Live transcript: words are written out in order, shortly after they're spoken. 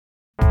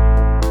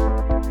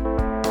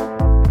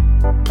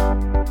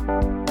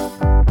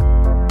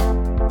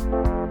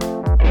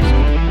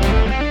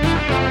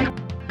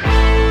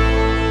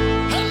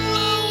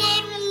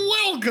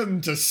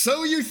Welcome to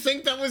So You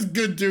Think That Was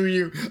Good, Do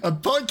You? A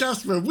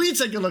podcast where we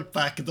take a look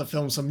back at the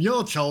films from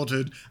your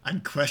childhood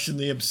and question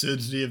the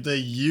absurdity of their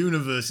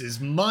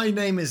universes. My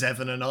name is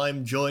Evan and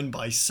I'm joined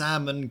by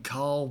Sam and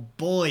Carl.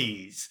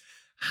 Boys,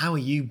 how are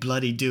you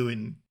bloody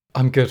doing?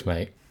 I'm good,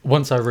 mate.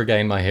 Once I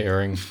regain my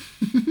hearing,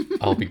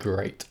 I'll be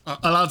great.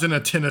 I'll add in a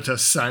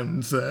tinnitus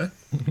sound there.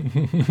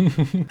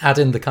 Add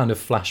in the kind of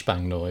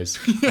flashbang noise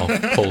of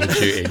Call of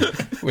Duty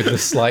with the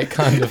slight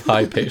kind of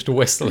high-pitched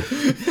whistling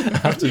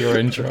after your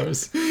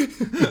intros.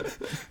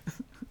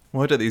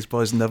 Why do these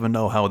boys never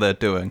know how they're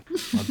doing?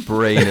 My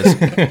brain is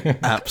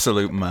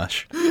absolute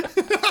mush.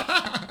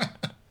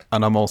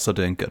 And I'm also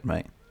doing good,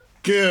 mate.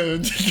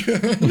 Good.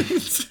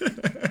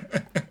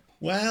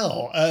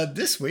 Well,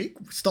 this week,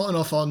 starting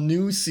off our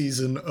new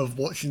season of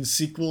watching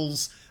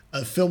sequels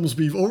of films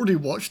we've already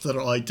watched that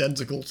are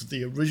identical to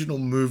the original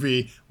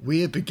movie,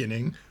 we're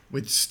beginning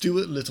with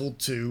Stuart Little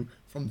 2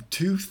 from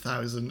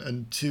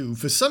 2002.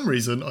 For some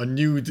reason, I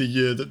knew the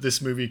year that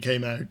this movie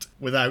came out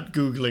without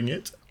Googling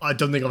it. I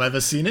don't think I've ever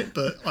seen it,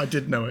 but I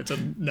did know it,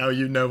 and now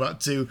you know that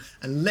too.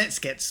 And let's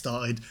get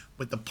started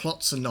with the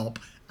plot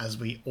synopsis, as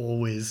we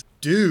always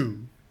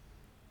do.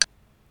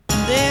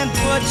 Then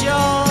put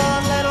your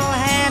little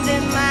hand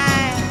in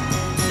mine.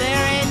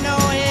 There ain't no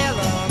hill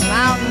or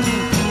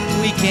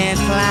mountain we can't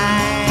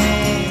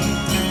climb.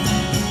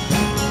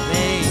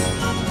 Babe,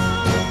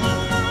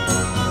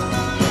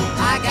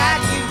 I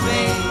got you,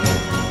 babe.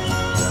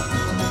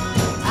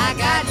 I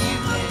got you,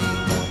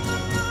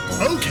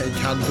 babe. Okay,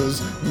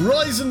 campers,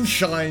 rise and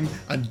shine,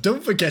 and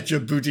don't forget your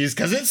booties,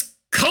 because it's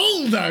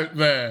cold out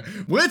there.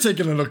 We're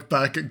taking a look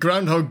back at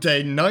Groundhog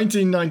Day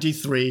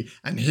 1993,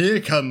 and here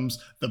comes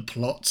the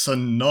plot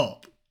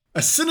synopsis.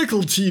 A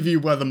cynical TV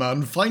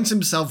weatherman finds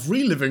himself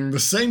reliving the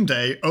same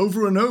day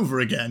over and over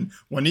again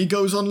when he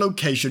goes on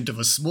location to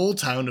the small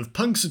town of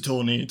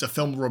Punxsutawney to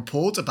film a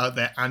report about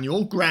their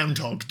annual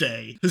Groundhog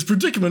Day. His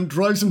predicament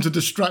drives him to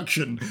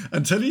distraction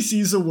until he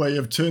sees a way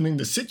of turning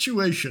the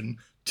situation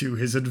to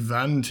his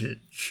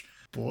advantage.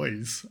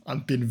 Boys,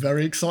 I've been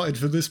very excited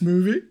for this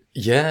movie.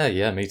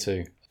 Yeah, me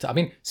too. I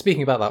mean,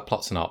 speaking about that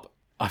plot synopsis,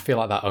 I feel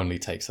like that only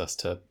takes us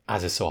to,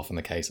 as is so often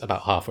the case,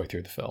 about halfway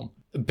through the film.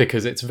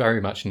 Because it's very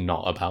much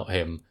not about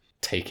him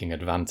taking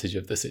advantage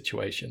of the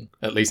situation.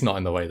 At least not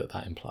in the way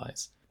that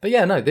implies. But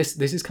yeah, no, this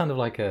is kind of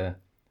like a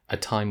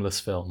timeless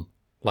film.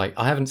 Like,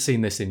 I haven't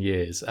seen this in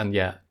years, and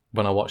yet,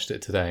 when I watched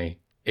it today,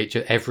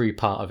 every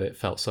part of it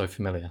felt so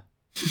familiar.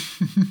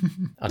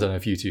 I don't know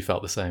if you two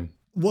felt the same.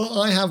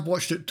 Well, I have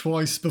watched it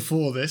twice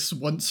before this,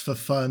 once for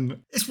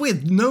fun. It's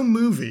weird, no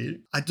movie,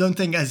 I don't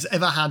think, has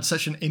ever had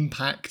such an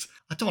impact,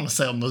 I don't want to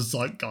say on the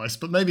zeitgeist,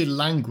 but maybe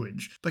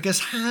language, because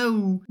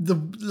how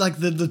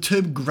the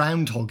term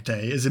Groundhog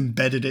Day has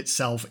embedded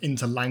itself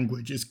into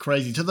language is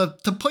crazy, to the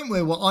point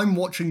where when I'm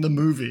watching the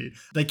movie,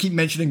 they keep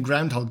mentioning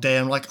Groundhog Day,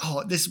 and I'm like,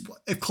 oh, this,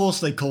 of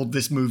course they called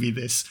this movie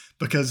this,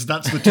 because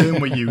that's the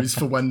term we use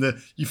for when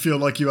you feel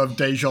like you have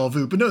deja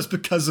vu, but no, it's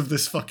because of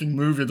this fucking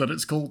movie that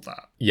it's called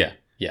that. Yeah.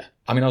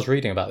 I mean, I was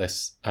reading about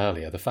this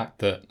earlier, the fact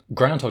that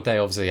Groundhog Day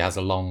obviously has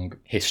a long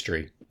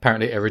history.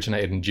 Apparently it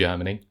originated in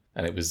Germany,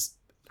 and it was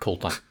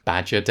called like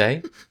Badger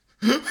Day.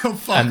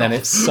 And then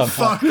it's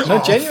somehow...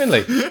 No,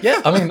 genuinely.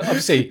 Yeah, I mean,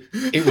 obviously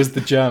it was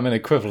the German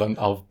equivalent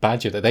of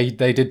Badger Day.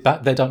 They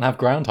don't have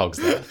groundhogs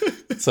there.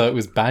 So it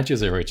was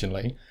badgers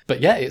originally.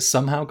 But yeah, it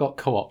somehow got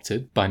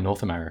co-opted by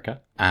North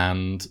America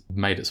and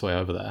made its way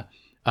over there.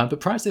 But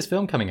prior to this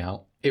film coming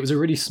out, it was a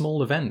really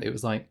small event. It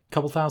was like a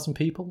couple thousand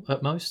people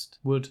at most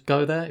would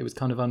go there. It was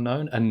kind of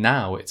unknown. And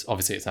now it's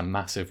a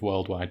massive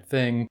worldwide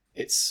thing.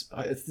 I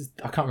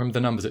can't remember the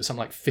numbers. It's something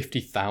like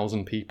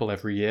 50,000 people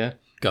every year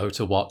go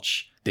to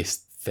watch this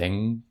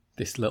thing,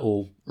 this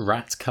little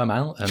rat come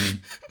out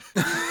and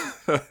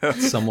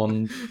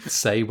someone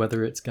say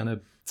whether it's going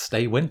to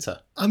stay winter.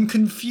 I'm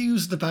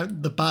confused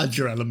about the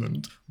badger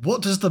element.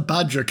 What does the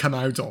badger come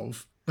out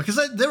of? Because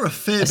they're a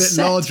fair bit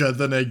larger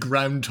than a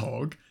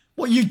groundhog.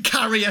 What, you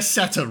carry a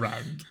set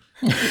around?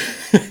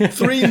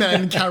 3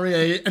 men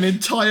carry an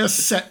entire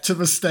set to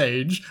the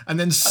stage and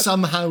then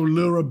somehow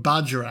lure a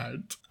badger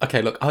out.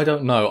 Okay, look, I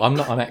don't know. I'm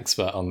not an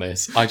expert on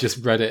this. I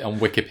just read it on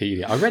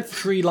Wikipedia. I read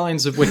 3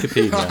 lines of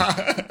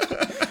Wikipedia.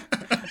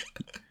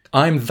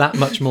 I'm that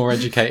much more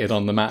educated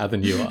on the matter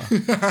than you are.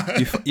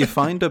 You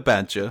find a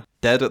badger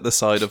dead at the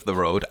side of the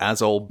road,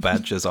 as all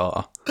badgers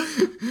are.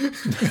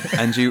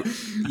 And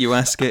you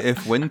ask it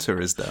if winter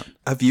is there.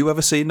 Have you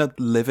ever seen a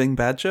living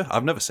badger?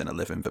 I've never seen a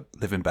living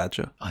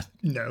badger.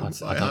 No,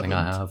 I don't think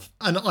I have.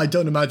 And I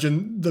don't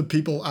imagine the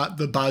people at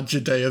the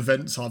Badger Day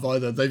events have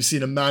either. They've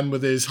seen a man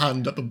with his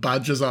hand up a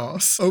badger's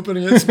arse,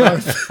 opening its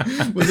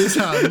mouth with his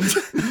hand.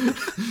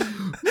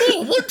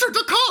 Oh, winter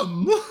to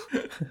come!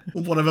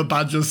 Or whatever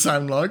badgers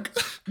sound like.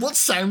 What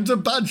sound do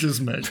badgers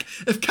make?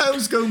 If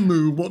cows go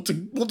moo, what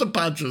do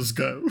badgers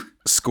go?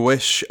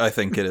 Squish, I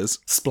think it is.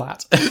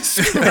 Splat.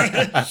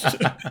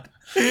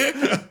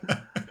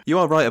 You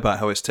are right about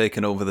how it's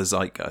taken over the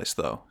zeitgeist,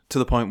 though. To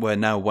the point where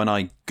now when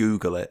I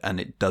Google it and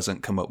it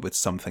doesn't come up with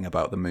something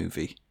about the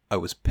movie, I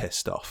was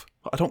pissed off.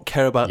 I don't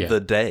care about the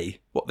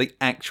day. What, the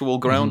actual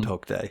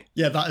Groundhog Day?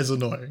 Yeah, that is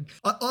annoying.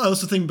 I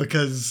also think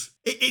because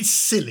it's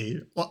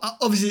silly.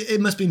 Obviously,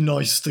 it must be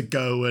nice to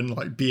go and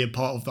like be a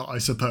part of that, I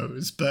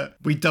suppose, but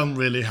we don't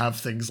really have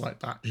things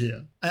like that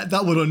here.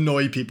 That would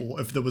annoy people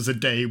if there was a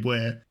day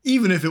where,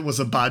 even if it was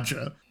a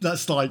badger,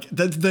 that's like,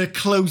 they're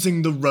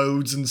closing the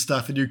roads and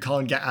stuff and you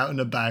can't get out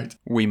and about.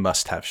 We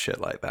must have shit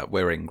like that.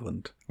 We're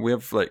England. We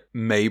have like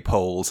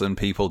maypoles and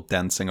people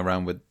dancing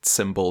around with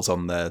symbols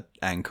on their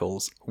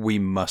ankles. We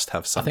must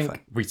have something. I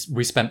think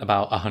we spent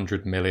about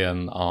 100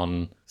 million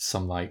on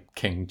some like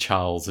King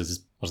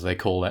Charles's, what do they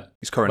call it?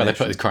 His coronation. Where they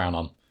put his crown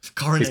on.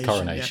 His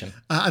coronation.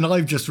 Yeah. And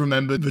I've just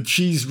remembered the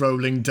cheese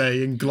rolling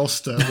day in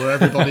Gloucester, where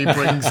everybody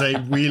brings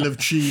a wheel of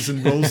cheese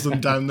and rolls them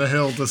down the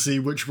hill to see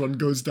which one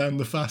goes down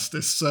the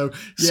fastest. So,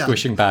 yeah.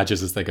 Squishing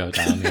badgers as they go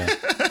down, yeah.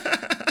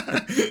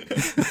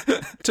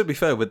 To be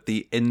fair, with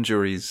the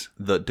injuries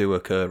that do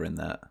occur in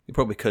that, you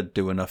probably could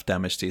do enough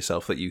damage to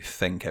yourself that you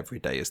think every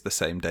day is the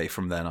same day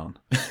from then on.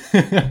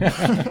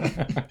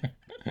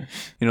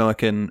 You know,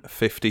 like in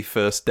 50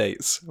 First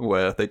Dates,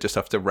 where they just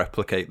have to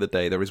replicate the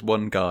day. There is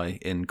one guy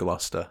in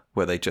Gloucester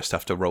where they just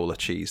have to roll a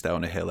cheese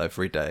down a hill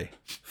every day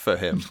for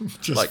him.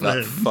 Like for that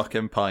him.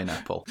 fucking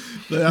pineapple.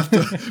 They have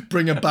to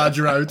bring a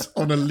badger out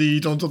on a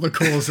lead onto the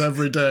course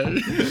every day.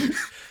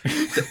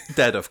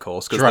 Dead, of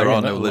course, because Dragging there are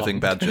it no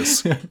living along.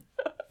 badgers.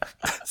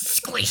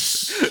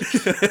 Squish!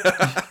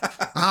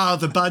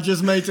 The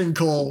badger's mating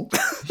call.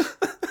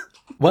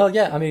 Well,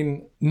 yeah, I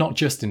mean, not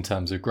just in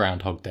terms of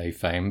Groundhog Day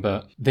fame,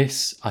 but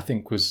this, I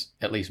think, was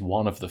at least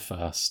one of the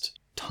first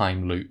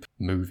time loop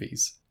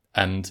movies.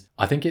 And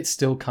I think it's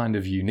still kind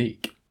of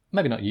unique.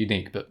 Maybe not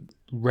unique, but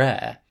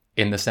rare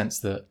in the sense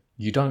that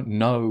you don't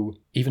know,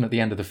 even at the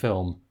end of the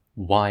film,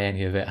 why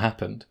any of it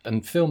happened.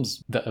 And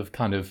films that have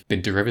kind of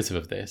been derivative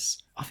of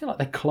this, I feel like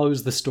they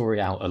close the story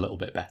out a little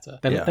bit better.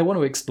 They want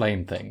to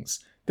explain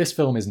things. This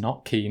film is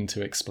not keen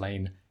to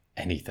explain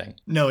anything.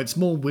 No, it's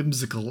more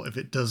whimsical if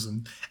it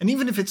doesn't. And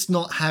even if it's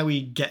not how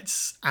he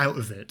gets out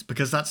of it,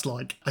 because that's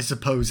like, I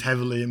suppose,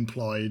 heavily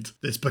implied.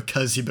 It's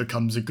because he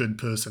becomes a good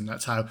person.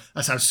 That's how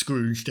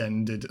Scrooged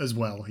ended as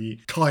well.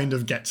 He kind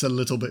of gets a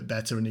little bit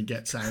better and he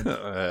gets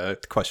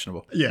out.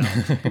 Questionable. Yeah.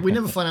 But we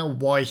never find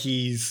out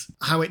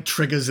how it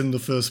triggers in the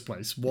first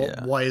place.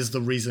 Why is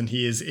the reason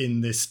he is in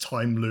this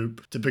time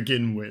loop to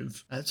begin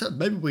with? So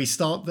maybe we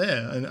start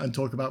there and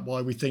talk about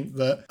why we think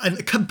that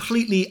a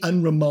completely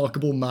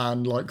unremarkable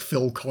man like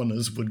Phil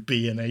Connors would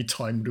be in a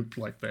time loop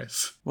like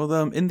this. Well,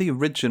 in the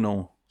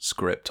original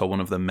script, or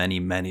one of the many,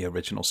 many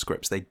original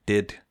scripts, they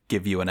did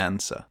give you an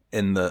answer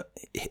in that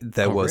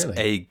there was really?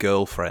 a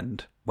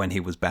girlfriend when he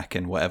was back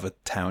in whatever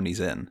town he's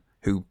in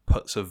who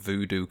puts a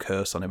voodoo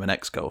curse on him, an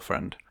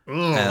ex-girlfriend.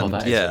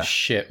 That is a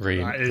shit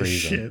That is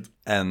reason. shit.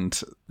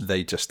 And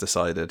they just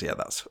decided,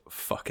 that's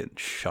fucking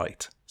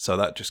shite. So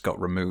that just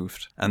got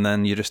removed. And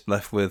then you're just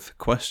left with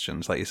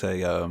questions. Like you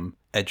say,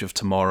 Edge of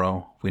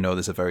Tomorrow. We know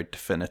there's a very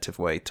definitive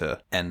way to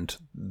end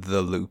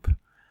the loop.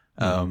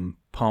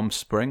 Palm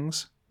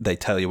Springs. They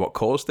tell you what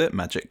caused it,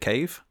 Magic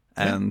Cave.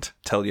 And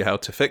tell you how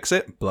to fix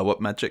it, blow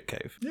up Magic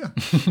Cave. Yeah.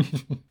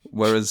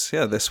 Whereas,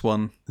 this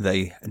one,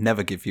 they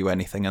never give you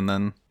anything, and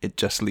then it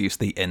just leaves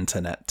the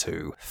internet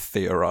to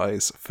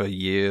theorize for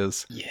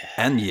years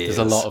and years.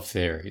 There's a lot of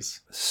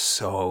theories.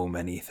 So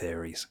many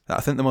theories.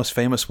 I think the most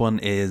famous one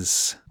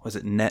is,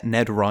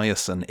 Ned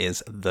Ryerson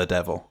is the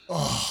devil.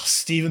 Oh,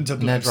 Stephen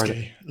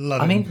Tobolowsky.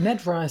 Love him. I mean,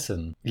 Ned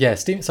Ryerson. Yeah,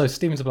 Stephen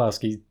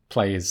Tobolowsky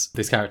plays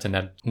this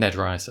character, Ned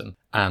Ryerson,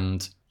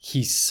 and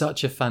he's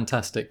such a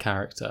fantastic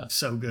character.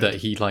 So good. That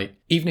he,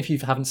 even if you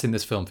haven't seen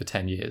this film for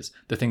 10 years,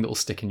 the thing that will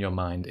stick in your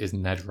mind is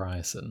Ned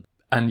Ryerson.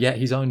 And yet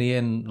he's only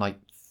in,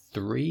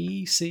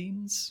 3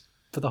 scenes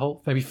for the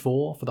whole, maybe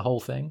 4 for the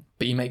whole thing.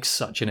 But he makes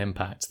such an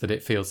impact that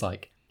it feels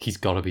like he's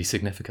got to be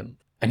significant.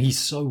 And he's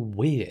so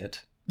weird.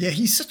 Yeah,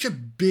 he's such a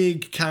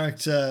big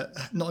character,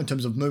 not in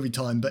terms of movie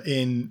time, but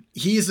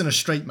he isn't a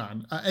straight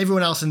man.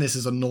 Everyone else in this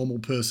is a normal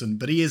person,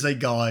 but he is a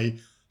guy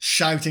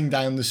shouting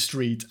down the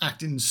street,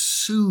 acting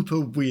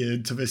super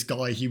weird to this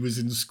guy he was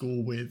in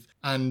school with,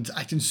 and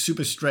acting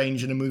super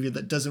strange in a movie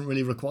that doesn't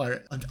really require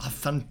it.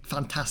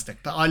 Fantastic.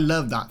 But I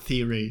love that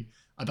theory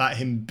about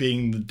him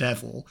being the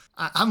devil.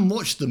 I haven't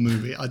watched the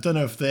movie. I don't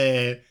know if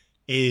there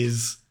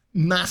is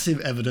massive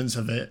evidence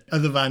of it,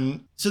 other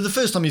than, so the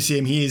first time you see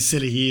him, he is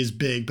silly, he is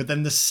big, but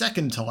then the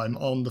second time,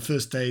 on the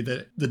first day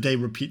that the day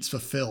repeats for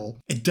Phil,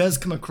 it does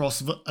come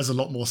across as a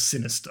lot more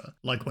sinister,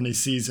 like when he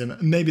sees him.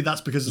 Maybe that's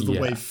because of the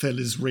way Phil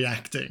is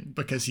reacting,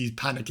 because he's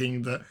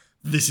panicking that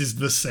this is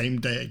the same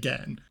day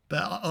again.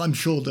 But I'm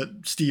sure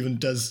that Stephen,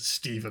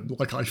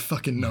 like I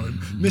fucking know him,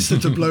 Mr.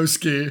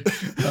 Tobolowsky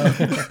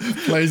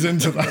plays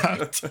into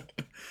that.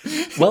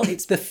 Well,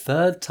 it's the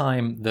third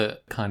time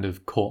that kind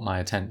of caught my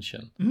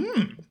attention.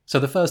 So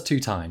the first 2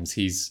 times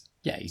he's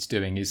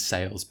doing his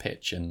sales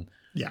pitch and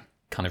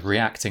kind of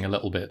reacting a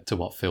little bit to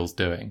what Phil's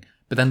doing.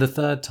 But then the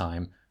third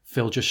time,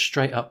 Phil just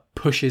straight up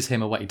pushes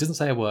him away. He doesn't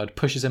say a word,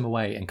 pushes him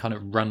away and kind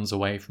of runs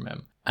away from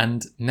him.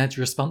 And Ned's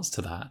response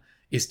to that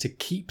is to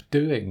keep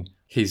doing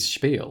his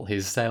spiel,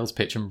 his sales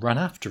pitch, and run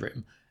after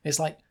him. It's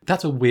like,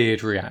 that's a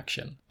weird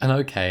reaction. And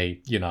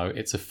okay, you know,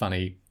 it's a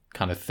funny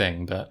kind of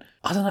thing, but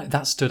I don't know,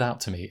 that stood out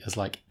to me as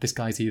like, this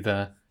guy's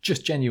either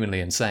just genuinely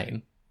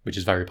insane, which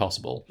is very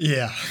possible,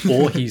 Yeah.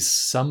 or he's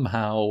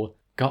somehow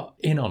got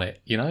in on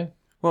it, you know?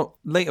 Well,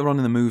 later on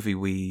in the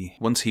movie,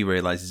 once he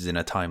realises he's in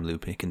a time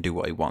loop and he can do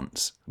what he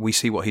wants, we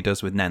see what he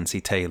does with Nancy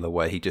Taylor,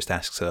 where he just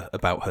asks her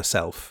about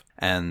herself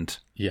and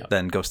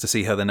then goes to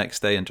see her the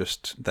next day and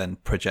just then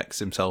projects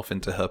himself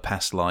into her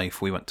past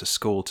life. We went to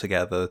school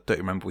together. Don't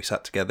you remember we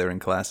sat together in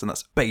class? And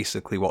that's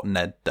basically what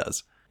Ned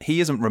does.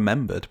 He isn't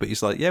remembered, but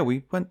he's like, yeah,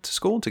 we went to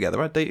school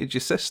together. I dated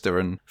your sister.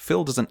 And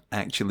Phil doesn't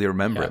actually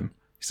remember him.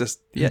 He says,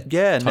 yeah,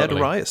 Totally. Ned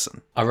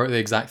Ryerson. I wrote the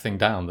exact thing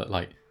down that,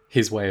 like,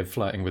 his way of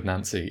flirting with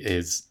Nancy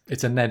is,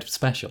 it's a Ned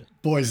special.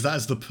 Boys, that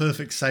is the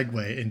perfect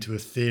segue into a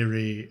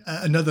theory,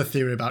 another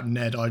theory about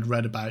Ned I'd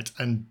read about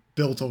and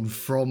built on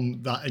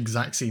from that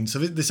exact scene. So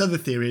this other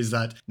theory is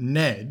that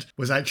Ned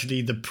was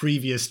actually the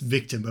previous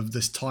victim of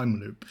this time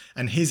loop,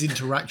 and his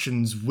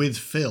interactions with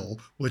Phil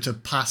were to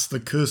pass the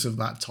curse of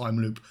that time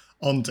loop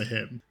onto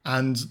him.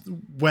 And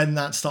when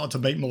that started to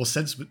make more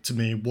sense to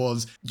me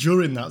was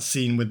during that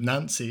scene with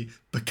Nancy,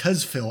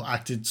 because Phil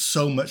acted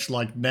so much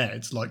like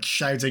Ned, like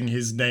shouting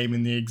his name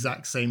in the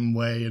exact same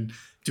way and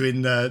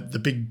doing the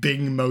big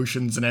bing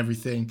motions and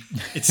everything,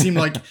 it seemed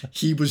like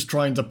he was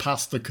trying to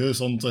pass the curse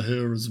on to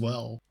her as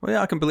well. Well,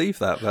 yeah, I can believe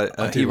that.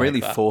 Like, he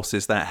really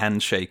forces that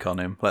handshake on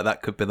him. Like,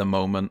 that could be the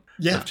moment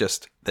of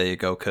just, there you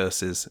go,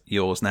 curse is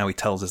yours. Now he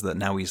tells us that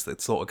now he's the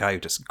sort of guy who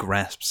just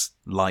grasps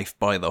life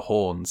by the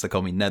horns. They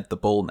call me Ned the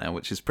Bull now,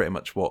 which is pretty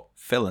much what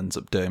Phil ends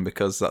up doing,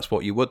 because that's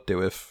what you would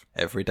do if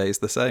every day's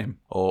the same.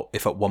 Or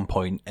if at one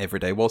point every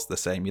day was the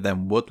same, you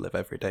then would live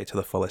every day to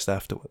the fullest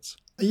afterwards.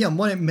 Yeah, and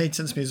what it made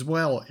sense to me as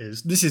well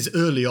is, this is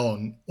early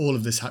on, all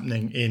of this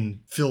happening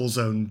in Phil's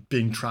own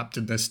being trapped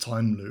in this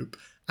time loop.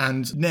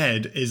 And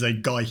Ned is a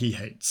guy he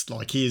hates.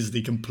 Like, he is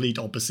the complete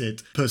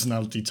opposite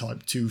personality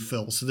type to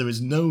Phil. So there is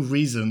no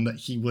reason that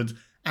he would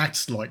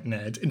act like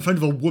Ned in front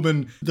of a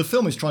woman the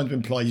film is trying to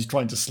imply he's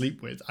trying to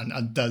sleep with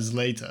and does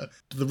later.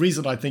 But the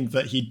reason I think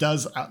that he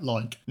does act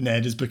like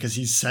Ned is because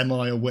he's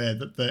semi-aware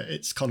that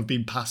it's kind of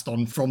been passed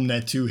on from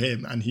Ned to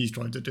him and he's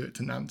trying to do it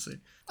to Nancy.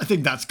 I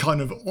think that's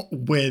kind of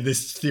where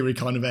this theory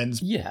kind of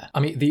ends. Yeah, I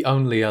mean, the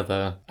only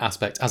other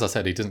aspect, as I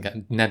said,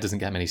 Ned doesn't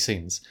get many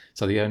scenes.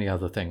 So the only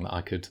other thing that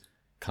I could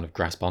kind of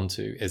grasp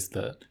onto is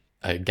that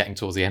getting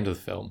towards the end of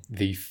the film,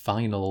 the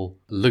final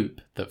loop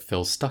that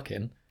Phil's stuck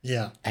in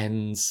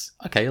ends.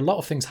 Okay, a lot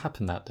of things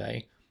happen that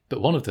day,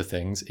 but one of the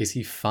things is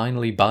he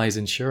finally buys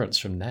insurance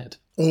from Ned.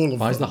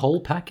 Buys the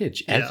whole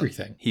package,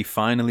 everything. He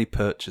finally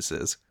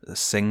purchases a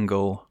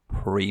single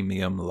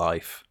premium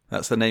life.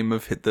 That's the name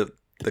of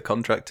the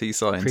contract he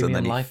signs, premium,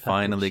 and then he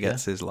finally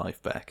gets his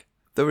life back.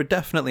 There are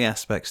definitely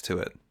aspects to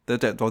it. There's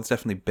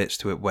definitely bits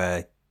to it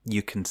where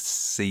you can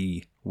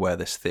see where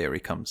this theory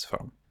comes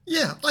from.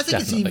 Yeah, I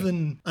think it's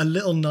even a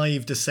little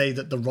naive to say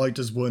that the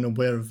writers weren't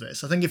aware of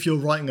this. I think if you're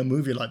writing a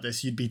movie like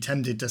this, you'd be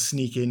tempted to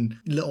sneak in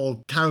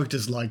little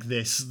characters like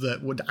this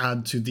that would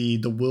add to the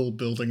world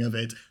building of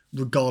it,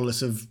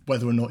 regardless of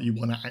whether or not you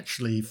want to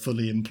actually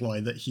fully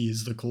imply that he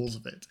is the cause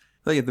of it.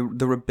 Yeah,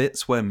 there are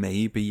bits where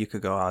maybe you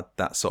could go,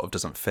 that sort of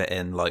doesn't fit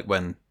in, like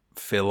when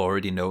Phil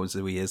already knows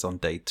who he is on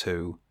day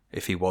 2.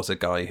 If he was a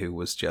guy who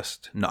was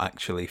just not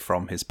actually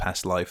from his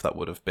past life, that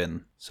would have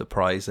been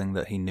surprising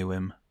that he knew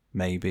him,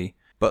 maybe.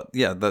 But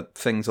yeah, the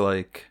things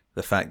like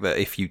the fact that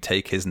if you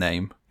take his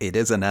name, it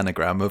is an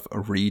anagram of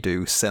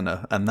redo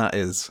sinner, and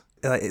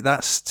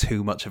that's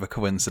too much of a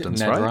coincidence,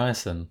 Ned right? Ned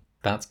Ryerson.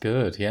 That's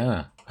good,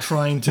 yeah.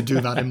 Trying to do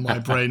that in my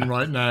brain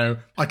right now.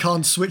 I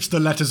can't switch the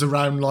letters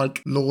around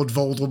like Lord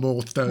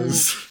Voldemort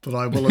does, but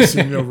I will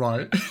assume you're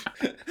right.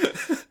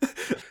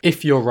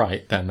 If you're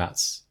right, then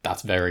that's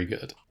very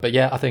good. But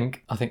yeah, I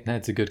think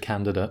Ned's a good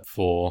candidate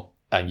for,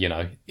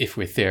 if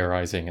we're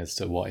theorising as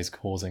to what is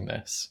causing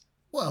this.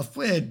 Well, if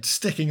we're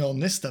sticking on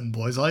this then,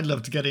 boys, I'd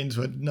love to get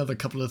into another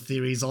couple of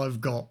theories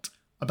I've got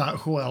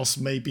about who else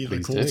may be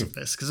the cause of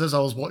this. Because as I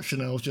was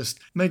watching, I was just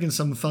making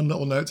some fun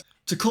little notes.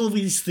 To call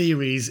these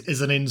theories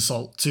is an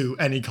insult to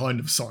any kind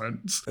of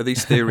science. Are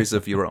these theories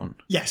of your own?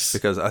 Yes.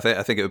 Because I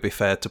think it would be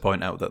fair to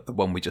point out that the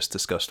one we just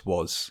discussed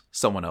was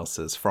someone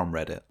else's from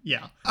Reddit.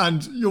 Yeah,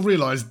 and you'll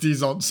realise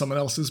these aren't someone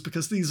else's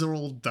because these are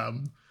all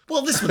dumb.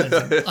 Well, this one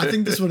isn't. I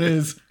think this one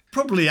is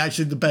probably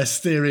actually the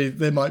best theory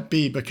there might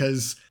be,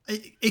 because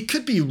it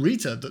could be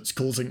Rita that's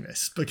causing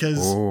this, because...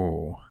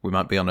 Oh, we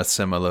might be on a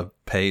similar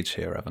page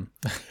here, Evan.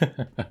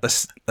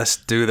 Let's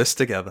do this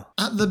together.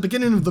 At the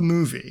beginning of the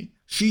movie,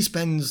 she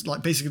spends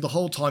basically the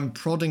whole time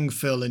prodding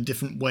Phil in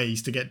different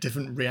ways to get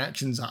different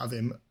reactions out of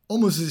him,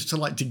 almost as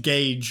to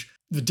gauge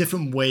the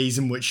different ways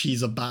in which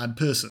he's a bad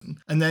person.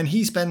 And then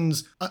he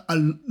spends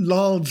a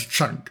large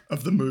chunk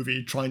of the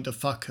movie trying to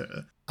fuck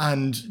her.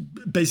 and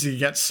basically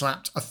gets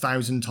slapped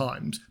 1,000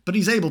 times, but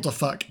he's able to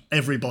fuck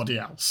everybody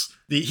else.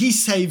 He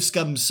saves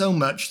Scum so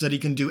much that he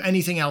can do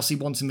anything else he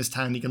wants in this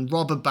town. He can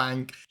rob a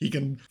bank. He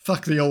can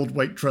fuck the old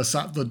waitress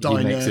at the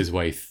diner. He makes his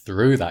way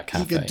through that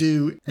cafe. He could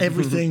do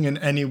everything and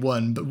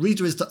anyone, but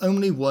Rita is the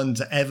only one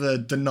to ever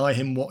deny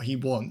him what he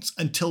wants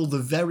until the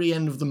very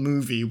end of the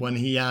movie when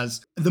he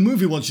has... The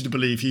movie wants you to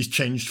believe he's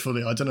changed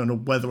fully. I don't know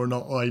whether or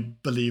not I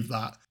believe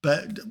that.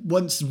 But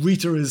once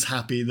Rita is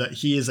happy that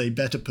he is a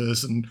better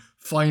person,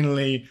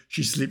 finally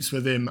she sleeps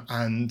with him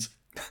and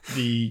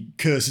the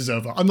curse is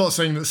over. I'm not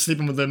saying that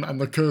sleeping with him and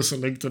the curse are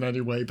linked in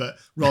any way, but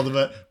rather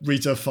that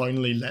Rita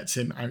finally lets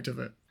him out of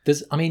it.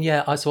 So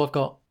I've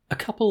got a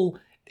couple,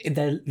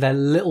 they're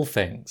little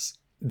things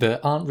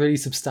that aren't really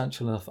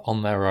substantial enough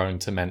on their own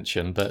to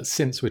mention, but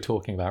since we're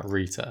talking about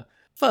Rita,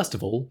 first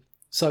of all,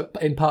 so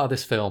in part of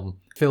this film,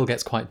 Phil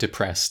gets quite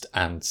depressed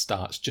and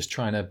starts just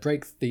trying to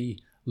break the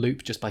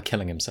loop just by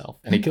killing himself.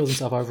 And he kills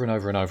himself over and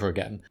over and over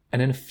again.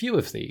 And in a few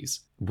of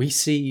these, we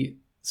see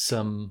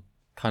some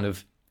kind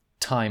of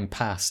time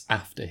pass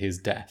after his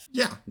death.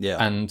 Yeah.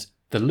 And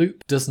the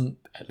loop doesn't,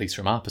 at least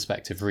from our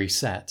perspective,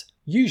 reset,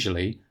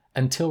 usually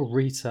until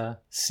Rita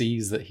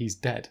sees that he's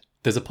dead.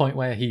 There's a point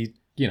where he,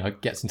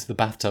 gets into the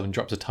bathtub and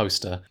drops a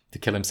toaster to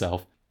kill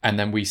himself, and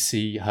then we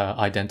see her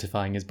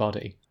identifying his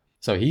body.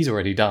 So he's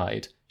already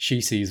died,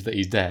 she sees that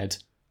he's dead,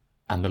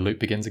 and the loop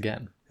begins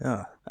again.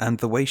 Yeah, and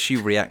the way she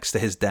reacts to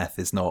his death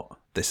is not,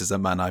 this is a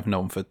man I've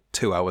known for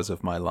 2 hours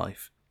of my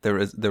life. There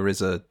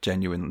is a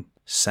genuine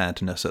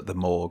sadness at the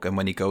morgue, and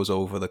when he goes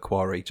over the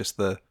quarry, just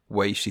the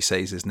way she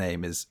says his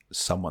name is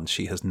someone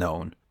she has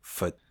known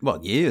for,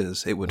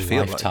 years, it would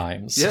feel like.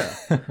 Lifetimes. Yeah.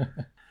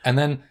 And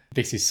then,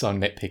 this is so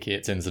nitpicky,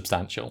 it's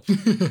insubstantial,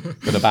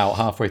 but about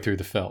halfway through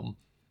the film,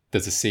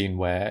 there's a scene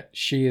where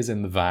she is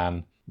in the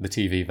van, the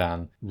TV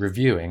van,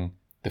 reviewing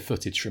the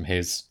footage from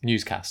his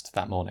newscast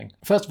that morning.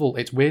 First of all,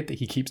 it's weird that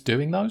he keeps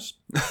doing those.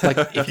 Like,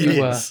 if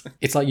you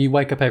it's like you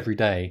wake up every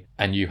day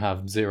and you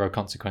have zero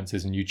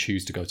consequences and you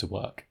choose to go to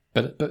work.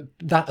 But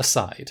that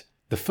aside,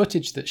 the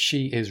footage that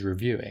she is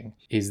reviewing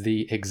is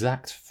the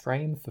exact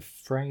frame for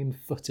frame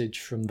footage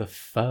from the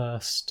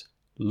first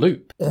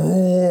loop.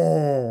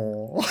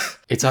 Oh,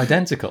 It's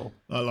identical.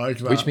 I like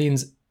that. Which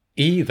means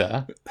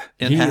either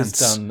he has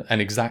done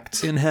an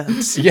exact...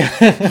 Enhance. Yeah.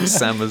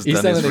 Sam has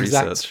He's done his an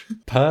research.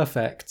 exact,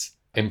 perfect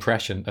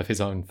impression of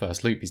his own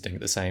first loop. He's doing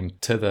it the same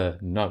to the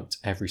note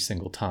every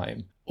single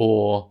time.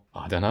 Or,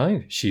 I don't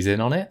know, she's in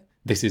on it.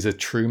 This is a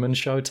Truman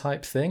Show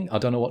type thing. I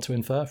don't know what to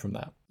infer from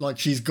that. Like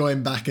she's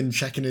going back and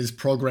checking his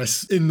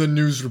progress in the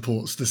news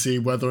reports to see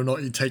whether or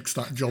not he takes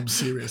that job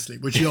seriously,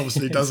 which he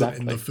obviously doesn't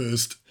in the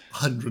first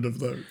 100 of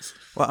those.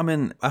 Well, I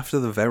mean, after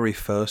the very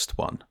first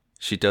one,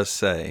 she does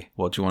say,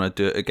 well, do you want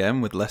to do it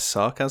again with less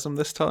sarcasm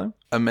this time?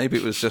 And maybe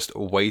it was just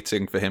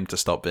waiting for him to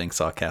stop being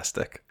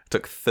sarcastic. It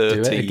took 30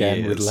 years. Do it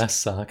again with less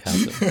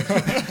sarcasm.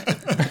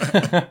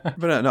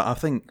 But no, I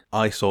think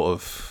I sort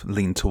of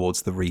lean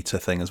towards the Rita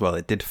thing as well.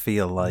 It did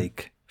feel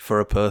like, for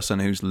a person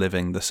who's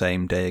living the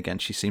same day again,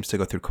 she seems to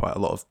go through quite a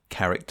lot of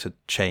character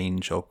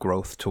change or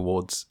growth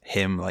towards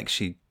him. Like,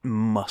 she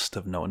must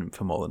have known him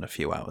for more than a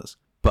few hours.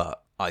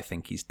 But I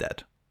think he's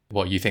dead.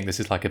 What, you think this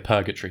is like a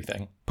purgatory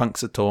thing?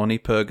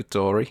 Punxsutawney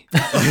purgatory.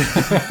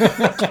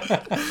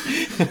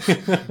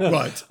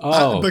 Right.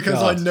 Oh, because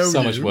God, I know so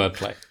you, much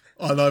wordplay.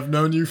 and I've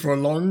known you for a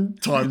long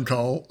time,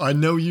 Carl. I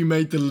know you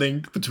made the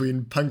link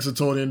between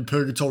Punxsutawney and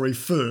purgatory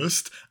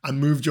first and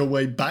moved your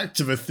way back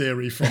to the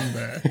theory from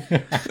there.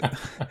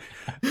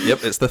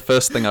 Yep, it's the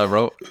first thing I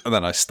wrote, and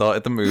then I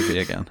started the movie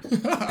again.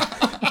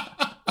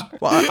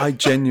 Well, I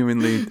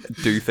genuinely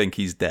do think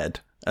he's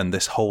dead. And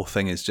this whole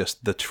thing is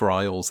just the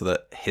trials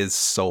that his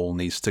soul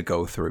needs to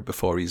go through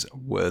before he's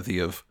worthy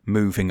of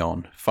moving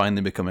on.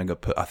 Finally becoming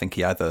I think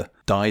he either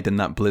died in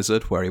that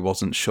blizzard where he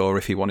wasn't sure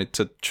if he wanted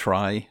to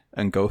try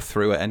and go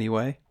through it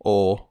anyway,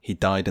 or he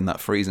died in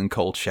that freezing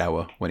cold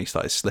shower when he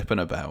started slipping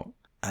about.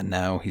 And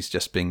now he's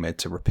just being made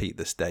to repeat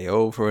this day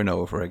over and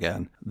over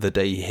again. The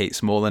day he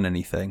hates more than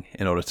anything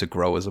in order to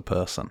grow as a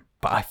person.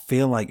 But I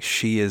feel like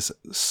she is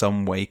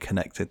some way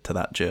connected to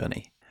that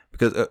journey.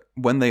 Because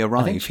when they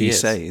arrive, he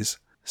says...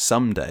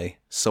 Someday,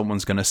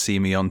 someone's going to see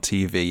me on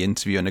TV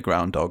interviewing a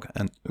groundhog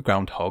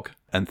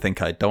and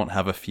think I don't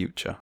have a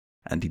future.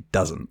 And he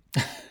doesn't.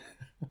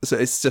 So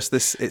it's just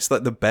this, it's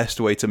like the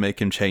best way to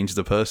make him change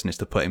the person is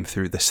to put him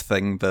through this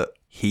thing that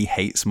he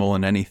hates more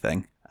than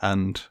anything.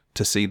 And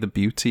to see the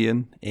beauty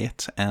in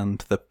it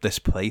and this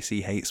place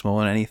he hates more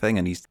than anything.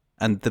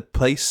 And the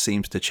place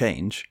seems to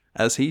change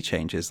as he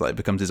changes, like it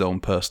becomes his own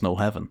personal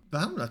heaven.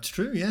 Oh, that's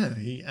true, yeah.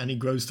 He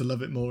grows to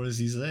love it more as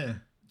he's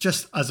there.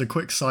 Just as a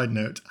quick side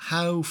note,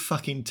 how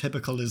fucking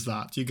typical is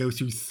that? You go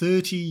through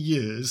 30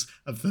 years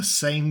of the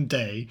same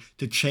day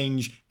to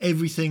change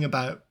everything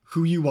about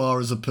who you are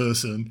as a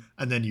person,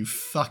 and then you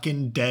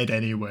fucking dead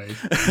anyway.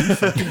 You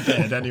fucking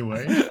dead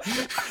anyway.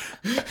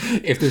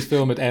 If this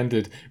film had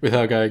ended with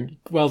her going,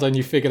 well done,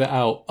 you figured it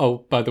out. Oh,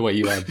 by the way,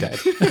 you are dead.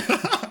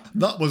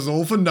 That was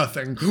all for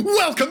nothing.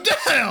 Welcome to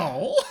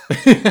hell!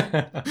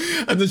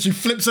 And then she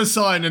flips a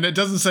sign and it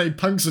doesn't say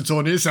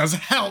Punxsutawney, it says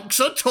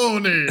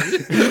Helxsutawney.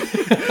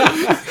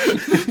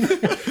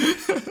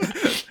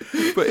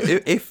 But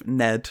if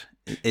Ned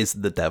is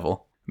the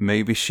devil,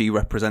 maybe she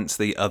represents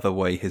the other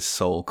way his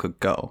soul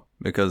could go.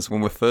 Because when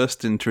we're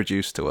first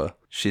introduced to her,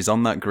 she's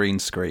on that green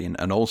screen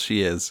and all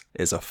she is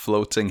a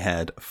floating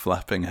head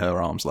flapping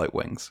her arms like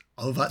wings.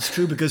 Oh, that's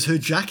true, because her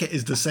jacket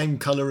is the same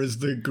colour as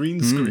the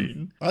green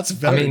screen. That's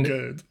very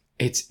good.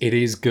 It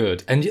is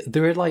good. And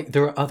there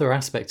are other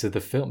aspects of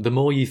the film. The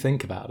more you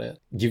think about it,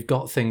 you've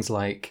got things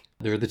like,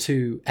 there are the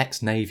two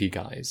ex-Navy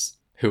guys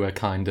who are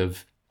kind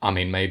of, I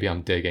mean, maybe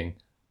I'm digging,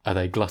 are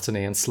they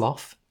gluttony and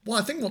sloth? Well,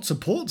 I think what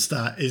supports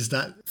that is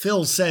that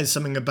Phil says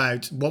something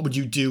about what would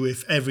you do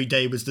if every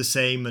day was the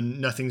same and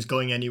nothing's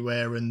going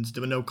anywhere and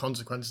there were no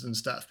consequences and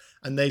stuff.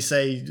 And they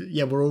say,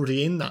 yeah, we're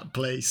already in that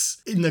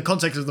place. In the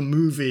context of the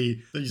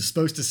movie that you're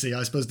supposed to see,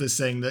 I suppose they're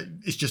saying that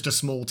it's just a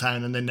small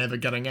town and they're never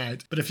getting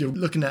out. But if you're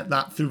looking at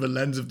that through the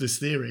lens of this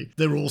theory,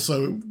 they're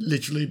also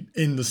literally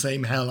in the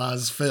same hell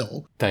as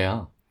Phil. They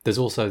are. There's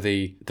also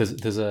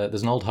there's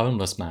an old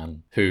homeless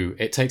man who,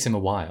 it takes him a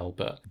while,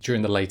 but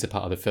during the later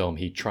part of the film,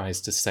 he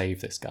tries to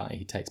save this guy.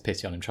 He takes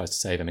pity on him, tries to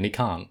save him, and he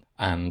can't.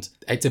 And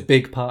it's a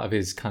big part of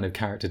his kind of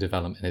character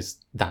development is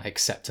that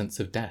acceptance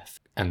of death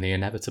and the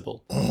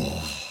inevitable.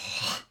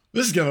 Oh,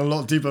 this is getting a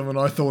lot deeper than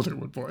I thought it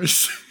would,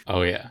 boys.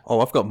 Oh, yeah.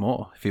 Oh, I've got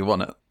more if you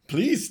want it.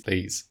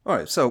 Please. All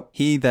right, so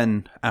he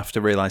then, after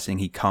realising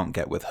he can't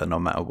get with her no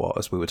matter what,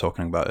 as we were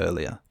talking about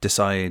earlier,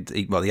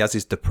 he has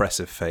his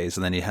depressive phase,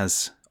 and then he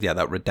has,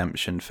 that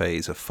redemption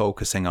phase of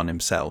focusing on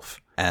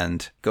himself,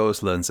 and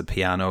goes, learns the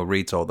piano,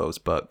 reads all those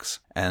books,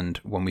 and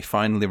when we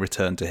finally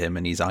return to him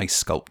and he's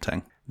ice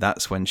sculpting,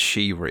 that's when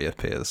she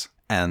reappears.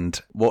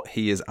 And what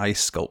he is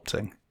ice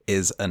sculpting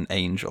is an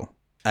angel.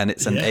 And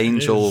it's an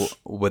angel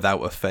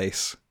without a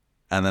face.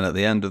 And then at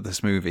the end of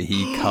this movie,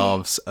 he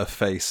carves her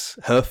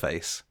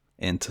face,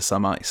 into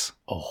some ice.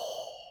 Oh,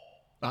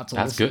 that's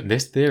awesome. Good.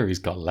 This theory's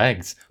got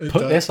legs.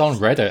 Put this on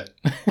Reddit.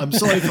 I'm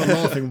sorry for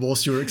laughing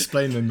whilst you were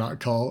explaining that,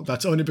 Carl.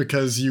 That's only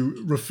because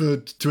you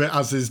referred to it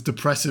as his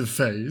depressive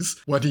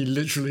phase, when he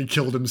literally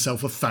killed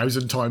himself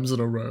 1,000 times in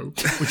a row,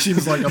 which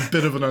seems like a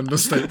bit of an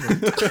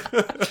understatement.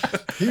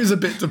 He was a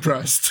bit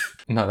depressed.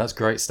 No, that's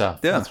great stuff.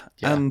 Yeah,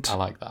 and I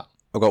like that.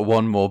 I've got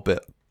one more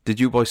bit.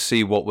 Did you boys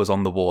see what was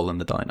on the wall in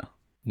the diner?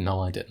 No,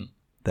 I didn't.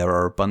 There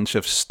are a bunch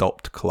of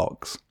stopped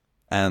clocks.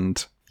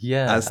 And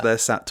as they're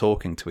sat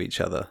talking to each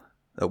other,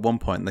 at one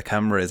point the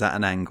camera is at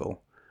an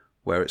angle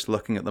where it's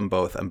looking at them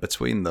both, and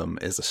between them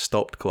is a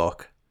stopped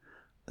clock,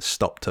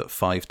 stopped at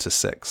 5 to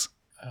 6.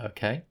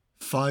 Okay.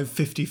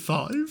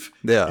 5:55?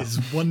 Yeah. Is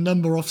one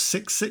number off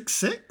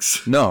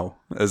 666? No,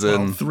 as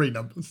in... 3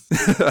 numbers.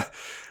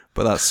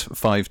 But that's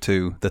 5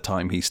 to the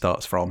time he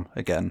starts from,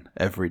 again,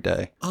 every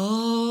day.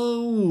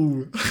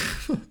 Oh...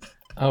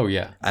 Oh,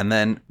 yeah. And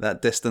then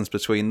that distance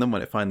between them,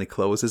 when it finally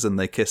closes and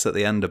they kiss at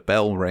the end, a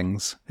bell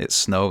rings, it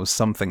snows,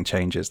 something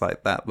changes,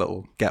 like that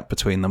little gap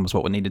between them was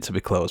what needed to be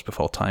closed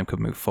before time could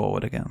move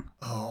forward again.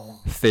 Oh.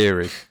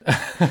 Theory.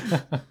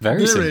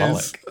 Very there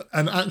symbolic. Is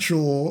an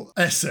actual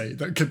essay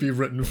that could be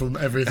written from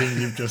everything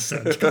you've just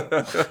said.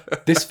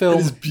 This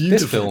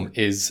film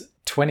is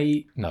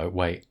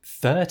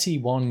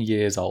 31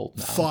 years old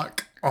now.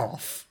 Fuck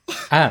off.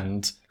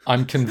 And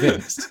I'm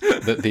convinced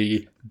that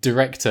the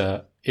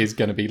director is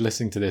going to be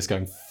listening to this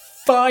going,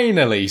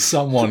 finally,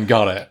 someone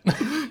got it.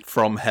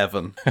 From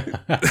heaven.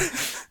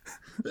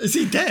 Is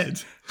he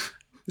dead?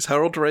 Is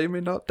Harold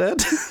Ramey not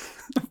dead?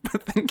 I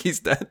think he's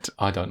dead.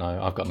 I don't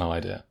know. I've got no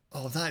idea.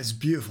 Oh, that is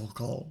beautiful,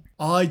 Cole.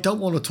 I don't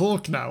want to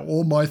talk now.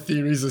 All my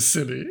theories are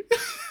silly.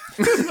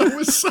 That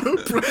was so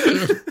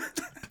brilliant.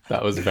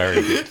 That was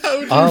very good. How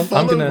would you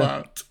follow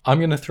that? I'm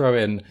going to throw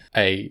in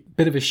a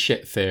bit of a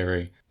shit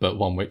theory, but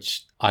one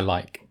which I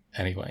like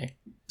anyway.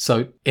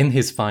 So in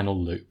his final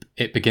loop,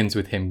 it begins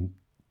with him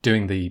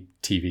doing the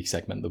TV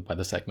segment, the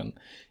weather segment,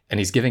 and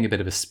he's giving a bit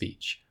of a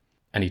speech.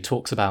 And he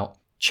talks about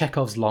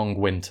Chekhov's Long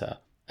Winter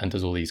and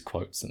does all these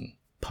quotes and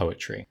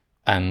poetry.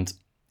 And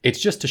it's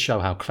just to show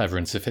how clever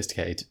and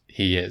sophisticated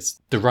he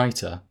is. The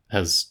writer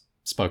has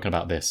spoken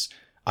about this.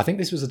 I think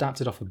this was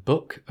adapted off a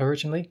book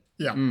originally.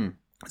 Yeah.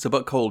 It's a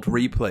book called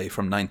Replay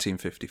from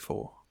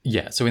 1954.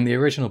 Yeah, so in the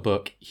original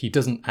book, there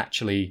isn't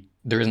actually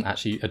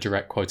a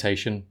direct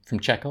quotation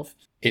from Chekhov.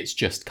 It's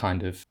just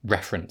kind of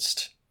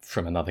referenced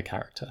from another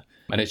character.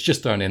 And it's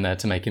just thrown in there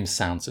to make him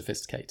sound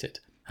sophisticated.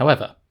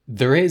 However,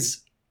 there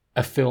is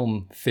a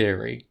film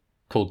theory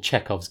called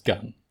Chekhov's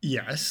gun.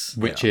 Yes.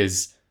 Which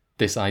is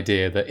this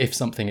idea that if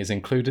something is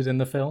included in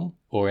the film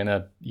or in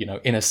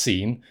a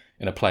scene,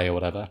 in a play or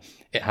whatever,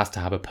 it has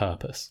to have a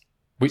purpose.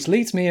 Which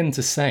leads me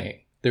into saying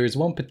there is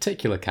one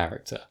particular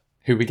character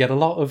who we get a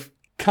lot of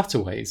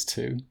cutaways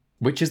to,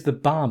 which is the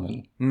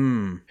barman,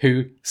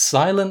 who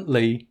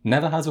silently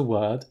never has a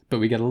word, but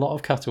we get a lot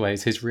of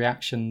cutaways, his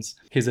reactions,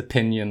 his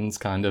opinions,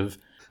 kind of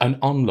an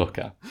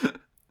onlooker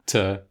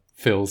to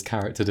Phil's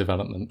character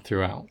development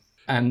throughout.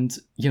 And,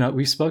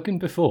 we've spoken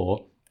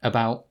before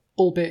about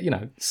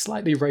albeit,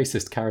 slightly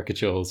racist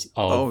caricatures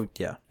of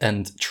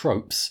and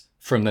tropes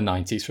from the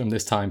 90s, from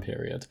this time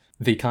period.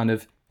 The kind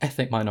of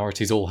ethnic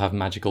minorities all have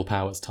magical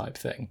powers type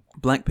thing.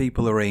 Black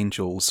people are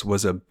angels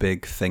was a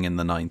big thing in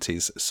the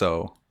 90s,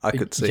 so I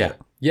could see it.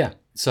 Yeah.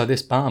 So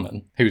this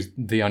barman, who's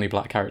the only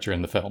black character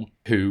in the film,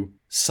 who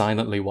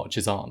silently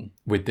watches on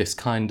with this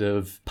kind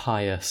of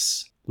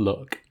pious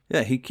look.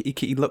 Yeah,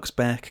 he looks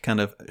back, kind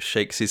of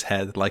shakes his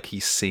head like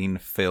he's seen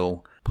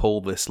Phil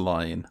pull this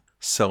line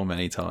so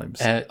many times.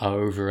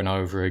 Over and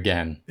over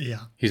again.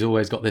 Yeah. He's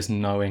always got this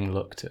knowing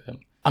look to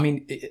him. I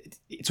mean,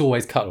 it's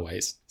always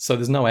cutaways, so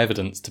there's no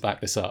evidence to back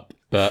this up.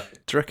 But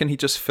do you reckon he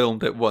just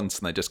filmed it once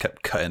and they just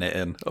kept cutting it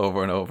in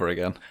over and over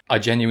again? I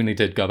genuinely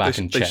did go back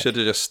and check. They should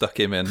have just stuck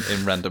him in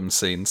random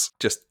scenes.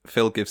 Just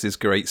Phil gives his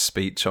great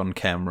speech on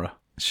camera,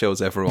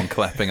 shows everyone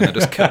clapping, and then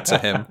just cut to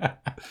him.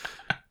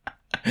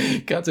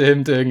 Cut to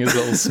him doing his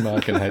little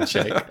smirk and head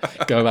shake.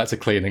 Go back to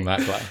cleaning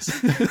that glass.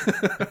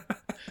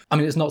 I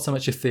mean, it's not so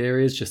much a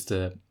theory, it's just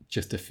a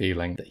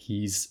feeling that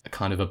he's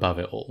kind of above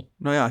it all.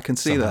 No, yeah, I can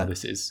see that.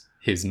 This is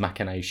his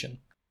machination.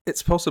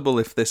 It's possible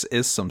if this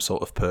is some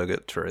sort of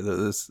purgatory that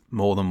there's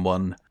more than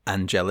one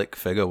angelic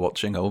figure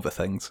watching over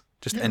things.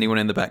 Just anyone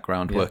in the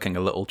background working a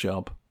little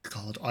job.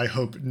 God, I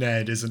hope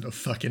Ned isn't a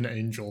fucking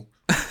angel.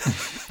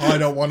 I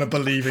don't want to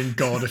believe in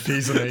God if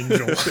he's an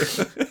angel.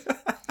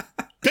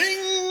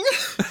 Bing!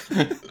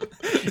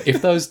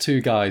 If those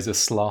two guys are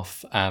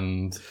sloth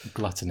and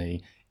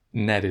gluttony,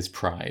 Ned is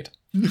pride.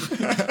 We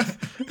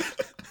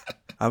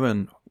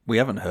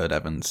haven't heard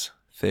Evan's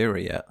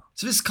theory yet.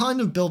 So it's kind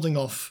of building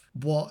off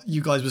what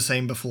you guys were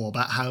saying before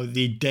about how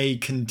the day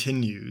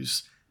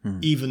continues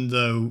even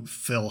though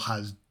Phil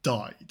has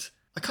died.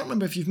 I can't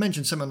remember if you've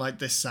mentioned something like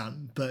this,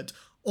 Sam, but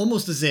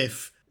almost as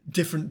if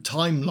different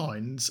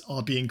timelines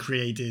are being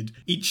created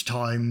each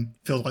time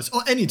Phil dies,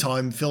 or any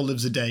time Phil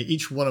lives a day.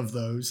 Each one of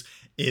those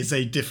is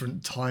a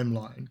different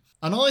timeline.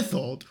 And I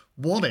thought,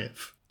 what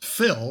if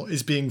Phil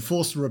is being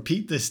forced to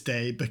repeat this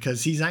day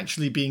because he's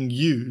actually being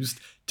used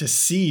to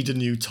seed a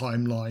new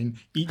timeline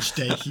each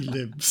day he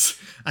lives.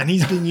 And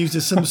he's being used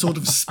as some sort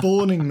of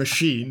spawning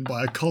machine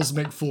by a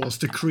cosmic force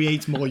to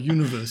create more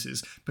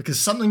universes. Because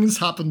something has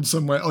happened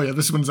somewhere. Oh yeah,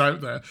 this one's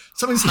out there.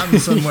 Something's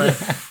happened somewhere.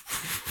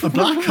 A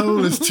black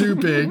hole is too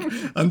big.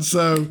 And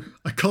so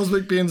a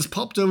cosmic being has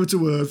popped over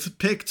to Earth,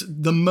 picked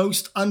the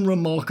most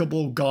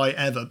unremarkable guy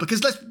ever.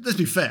 Because let's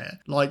be fair,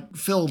 like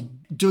Phil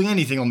doing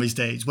anything on these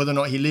days, whether or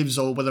not he lives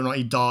or whether or not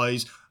he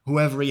dies,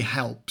 whoever he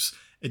helps,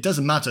 it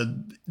doesn't matter.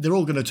 They're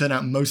all going to turn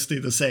out mostly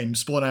the same,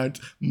 spawn out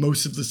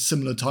most of the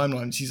similar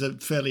timelines. He's a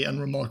fairly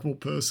unremarkable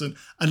person,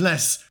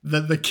 unless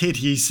the kid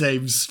he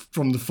saves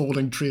from the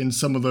falling tree in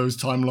some of those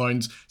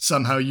timelines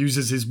somehow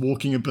uses his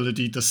walking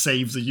ability to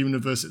save the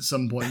universe at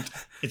some point.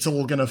 It's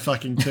all going to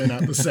fucking turn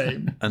out the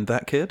same. And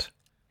that kid?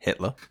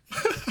 Hitler.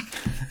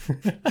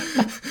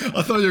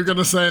 I thought you were going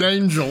to say an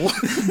angel,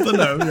 but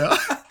no, yeah.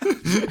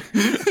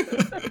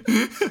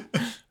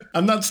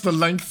 And that's the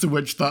length to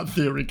which that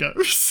theory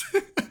goes.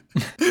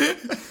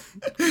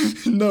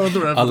 No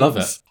other evidence. I love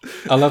it.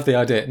 I love the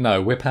idea.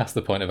 No, we're past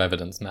the point of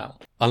evidence now.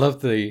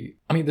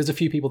 There's a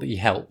few people that he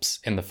helps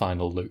in the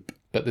final loop,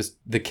 but there's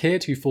the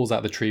kid who falls out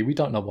of the tree. We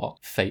don't know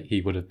what fate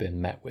he would have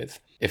been met with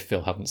if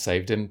Phil hadn't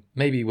saved him.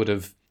 Maybe he would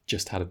have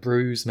just had a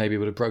bruise. Maybe he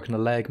would have broken a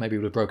leg. Maybe he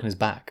would have broken his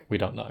back. We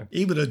don't know.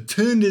 He would have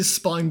turned his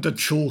spine to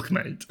chalk,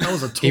 mate. That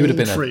was a tall tree. He would have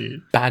been a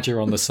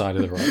badger on the side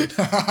of the road.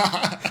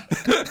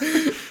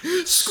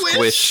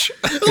 Squish!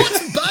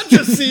 It's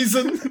badger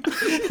season!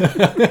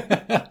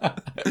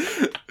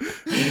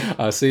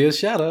 I see a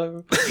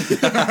shadow.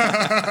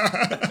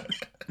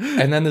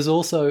 And then there's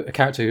also a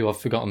character who I've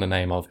forgotten the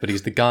name of, but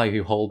he's the guy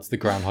who holds the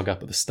groundhog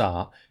up at the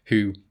start,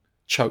 who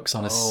chokes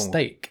on a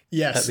steak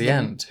at the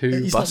end.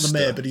 He's not the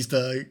mayor, but he's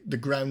the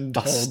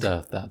groundhog.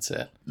 Buster, that's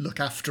it. Look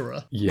after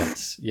her.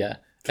 Yes, yeah.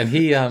 And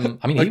he, he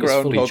was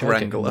fully choking.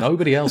 Wrangler.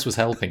 Nobody else was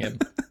helping him.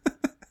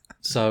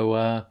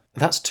 So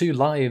that's 2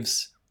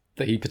 lives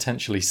that he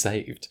potentially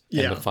saved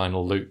in the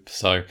final loop.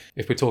 So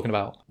if we're talking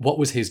about what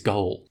was his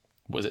goal,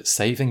 was it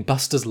saving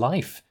Buster's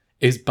life?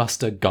 Is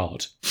Buster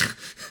God?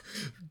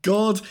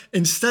 God,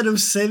 instead of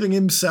saving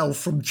himself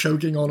from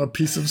choking on a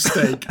piece of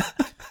steak,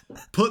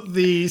 put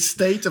the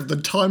state of the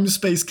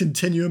time-space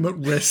continuum at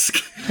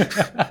risk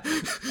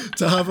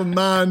to have a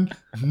man,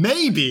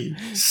 maybe,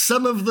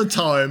 some of the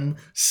time,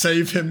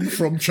 save him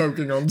from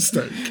choking on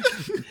steak.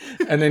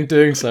 And in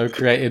doing so,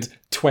 created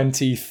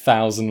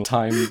 20,000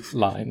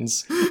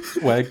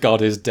 timelines where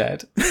God is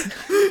dead.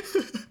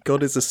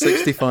 God is a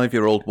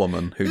 65-year-old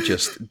woman who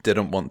just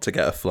didn't want to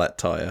get a flat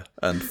tire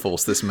and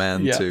forced this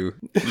man to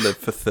live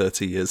for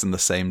 30 years in the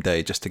same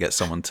day just to get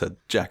someone to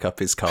jack up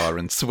his car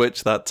and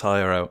switch that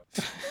tire out.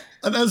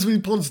 And as we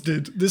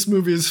posited, this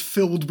movie is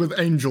filled with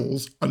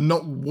angels, and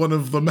not one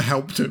of them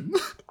helped him.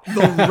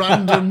 The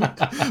random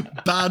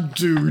bad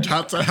dude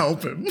had to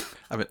help him.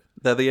 I mean,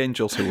 they're the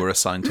angels who were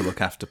assigned to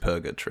look after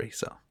purgatory,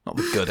 so not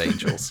the good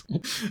angels.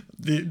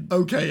 The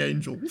okay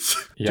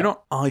angels. Yeah. Do you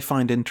know what I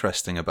find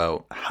interesting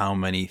about how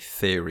many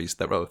theories,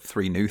 there are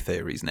 3 new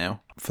theories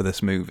now for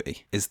this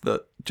movie, is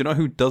that, do you know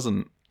who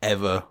doesn't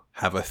ever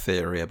have a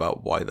theory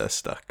about why they're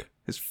stuck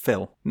is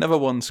Phil. Never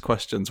once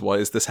questions, why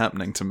is this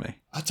happening to me?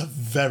 That's a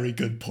very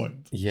good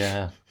point.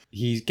 Yeah.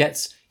 He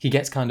gets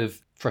kind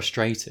of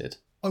frustrated,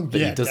 Oh, but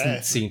yeah, he doesn't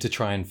definitely. seem to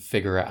try and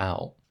figure it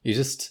out. He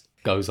just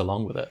goes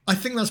along with it. I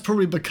think that's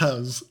probably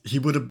because he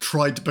would have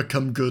tried to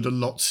become good a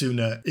lot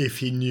sooner if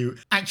he knew.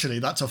 Actually,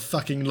 that's a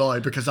fucking lie,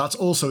 because that's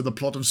also the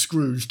plot of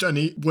Scrooged, and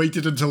he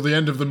waited until the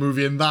end of the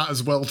movie in that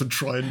as well to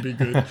try and be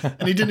good.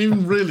 And he didn't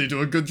even really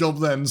do a good job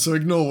then, so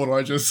ignore what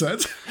I just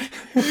said.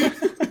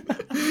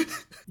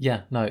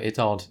 Yeah, no, it's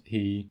odd.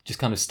 He just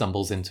kind of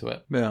stumbles into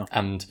it. Yeah.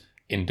 And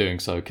in doing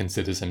so,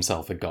 considers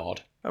himself a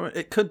god. I mean,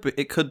 it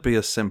could be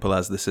as simple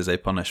as this is a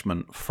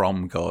punishment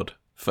from God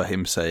for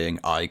him saying,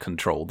 I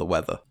control the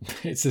weather.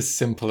 It's as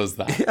simple as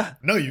that. Yeah.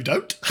 No, you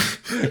don't.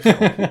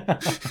 I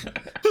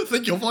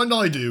think you'll find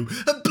I do.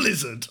 A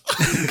blizzard.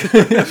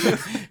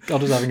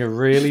 God is having a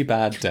really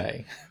bad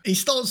day. He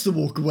starts to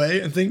walk away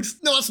and thinks,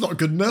 no, that's not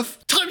good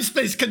enough.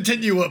 Time-space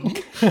continuum.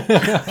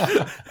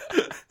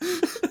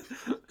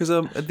 Because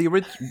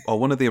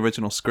one of the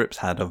original scripts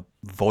had a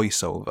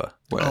voiceover.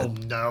 Where, Oh,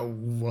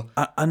 no.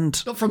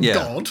 and Not from yeah.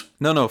 God.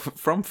 No,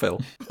 from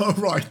Phil. Oh,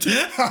 right.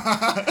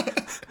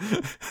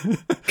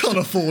 Can't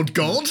afford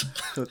God.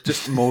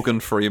 Just Morgan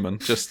Freeman,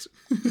 just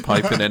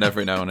piping in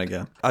every now and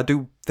again. I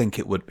do think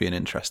it would be an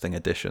interesting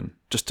addition,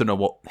 just to know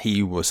what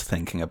he was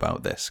thinking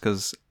about this,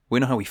 because we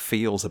know how he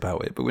feels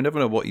about it, but we never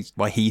know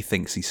why he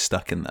thinks he's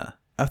stuck in there.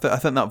 I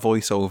think that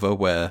voiceover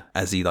where,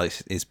 as he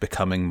is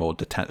becoming more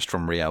detached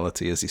from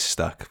reality as he's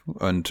stuck,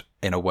 and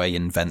in a way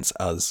invents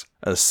us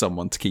as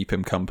someone to keep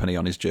him company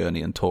on his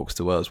journey and talks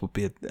to us, would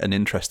be an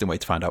interesting way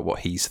to find out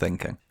what he's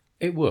thinking.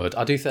 It would.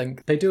 I do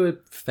think they do a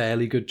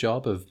fairly good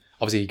job of...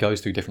 Obviously, he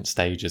goes through different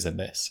stages in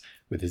this,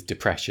 with his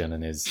depression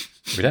and his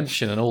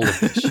redemption and all of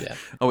this shit.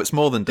 Oh, it's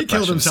more than He depression,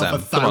 killed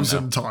himself Sam. Come on now.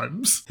 1,000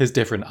 times. His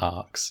different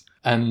arcs.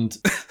 And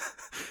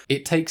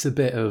it takes a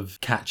bit of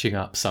catching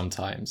up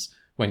sometimes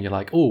when you're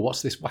like, oh,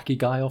 what's this wacky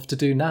guy off to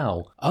do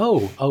now?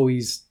 Oh,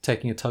 he's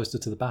taking a toaster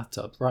to the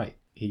bathtub. Right.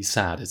 He's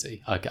sad, is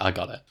he? I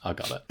got it.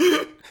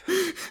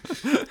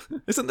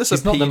 Isn't this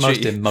He's a not PG? the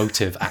most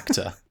emotive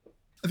actor.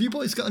 Have you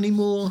boys got any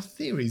more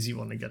theories you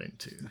want to get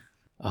into?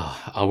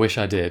 Oh, I wish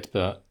I did,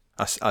 but...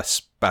 I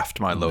spaffed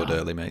my load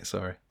early, mate.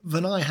 Sorry.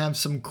 Then I have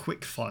some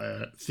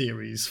quick-fire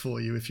theories for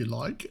you, if you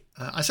like.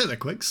 I say they're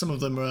quick. Some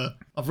of them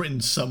I've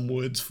written some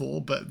words for,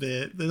 but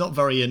they're not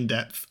very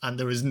in-depth, and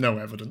there is no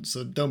evidence,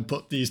 so don't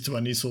put these to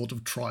any sort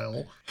of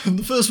trial. And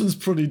the first one's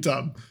pretty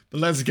dumb, but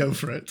let's go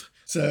for it.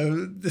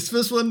 So this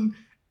first one,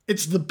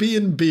 it's the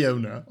B&B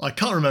owner. I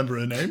can't remember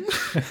her name.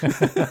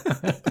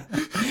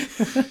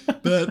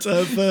 But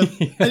for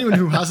anyone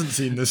who hasn't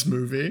seen this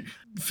movie,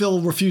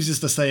 Phil refuses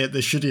to stay at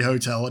this shitty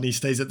hotel and he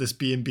stays at this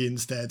B&B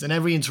instead. And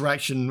every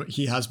interaction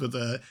he has with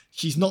her,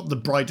 she's not the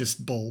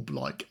brightest bulb.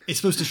 Like, it's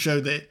supposed to show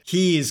that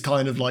he is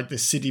kind of like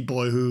this city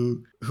boy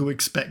who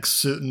expects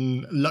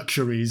certain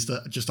luxuries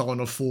that just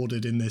aren't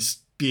afforded in this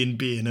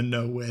B&B in a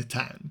nowhere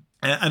town.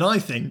 And I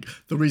think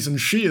the reason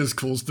she has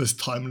caused this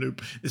time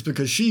loop is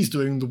because she's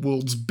doing the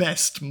world's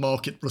best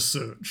market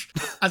research.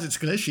 As it's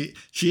clear, she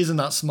isn't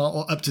that smart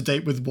or up to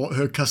date with what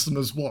her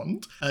customers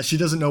want. She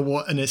doesn't know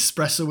what an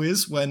espresso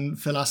is when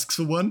Phil asks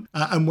for one.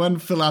 And when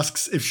Phil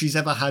asks if she's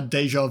ever had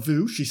deja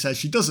vu, she says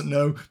she doesn't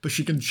know, but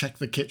she can check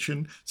the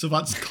kitchen. So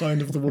that's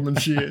kind of the woman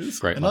she is.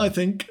 Great and line. I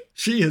think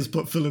she has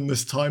put Phil in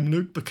this time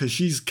loop because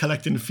she's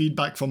collecting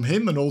feedback from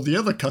him and all the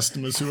other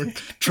customers who are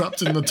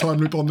trapped in the time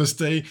loop on this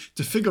day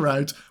to figure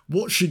out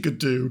what she could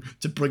do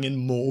to bring in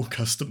more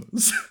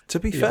customers. To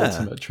be The fair,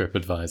 ultimate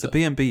TripAdvisor. the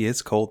B&B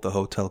is called the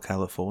Hotel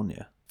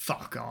California.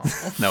 Fuck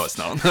off. No, it's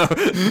not.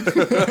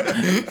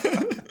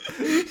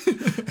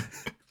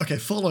 Okay,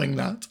 following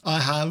that, I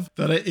have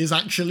that it is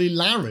actually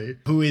Larry,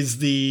 who is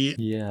the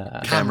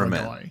Yeah. camera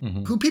Cameraman.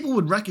 guy, who people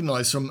would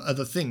recognize from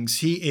other things.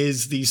 He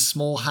is the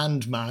small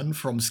hand man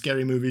from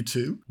Scary Movie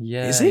 2.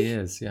 Yeah, Is he? he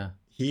is, yeah.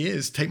 He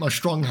is Take My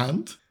Strong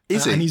Hand.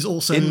 Is he? And he's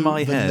also in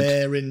my the head,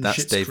 mayor in that's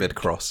Schitt's David Creek.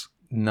 Cross.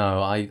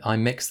 No, I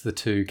mixed the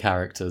two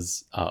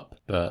characters up,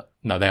 but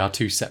no, they are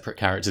two separate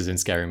characters in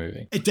Scary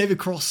Movie. David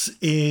Cross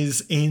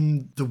is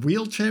in the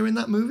wheelchair in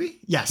that movie?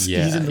 Yes,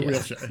 Yeah, he's in the yeah.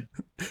 wheelchair.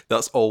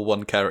 That's all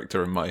one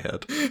character in my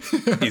head.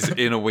 He's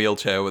in a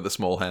wheelchair with a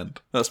small hand.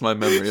 That's my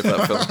memory of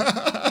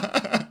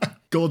that film.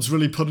 God's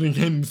really putting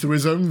him through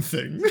his own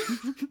thing.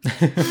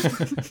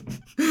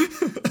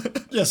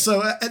 Yeah,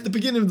 so at the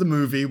beginning of the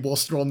movie,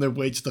 whilst they're on their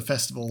way to the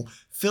festival,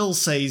 Phil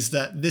says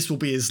that this will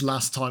be his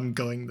last time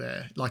going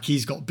there. Like,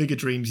 he's got bigger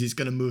dreams, he's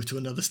going to move to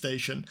another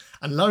station.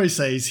 And Larry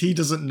says he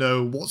doesn't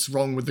know what's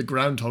wrong with the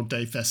Groundhog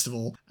Day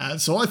festival. And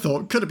so I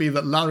thought, could it be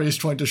that Larry is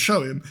trying to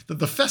show him that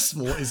the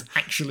festival is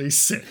actually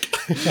sick?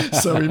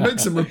 So he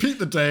makes him repeat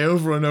the day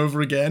over and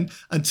over again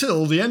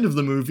until the end of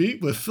the movie,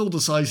 where Phil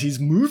decides he's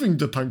moving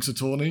to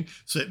Punxsutawney,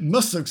 so it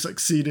must have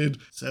succeeded,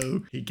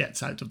 so he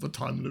gets out of the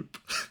time loop.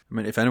 I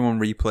mean, if anyone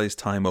replays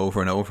time over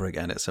and over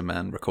again, it's a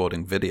man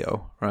recording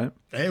video, right?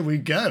 There we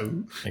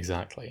go.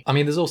 Exactly. I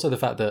mean, there's also the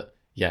fact that,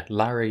 yeah,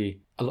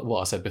 Larry,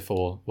 what I said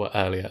before,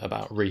 earlier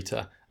about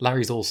Rita,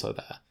 Larry's also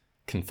there,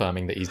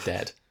 confirming that he's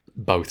dead.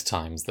 both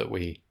times that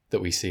we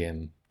see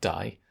him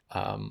die.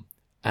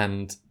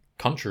 And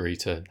contrary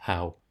to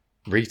how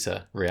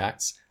Rita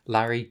reacts,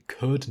 Larry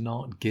could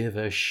not give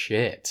a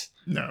shit.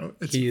 No,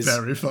 it's He is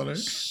very funny.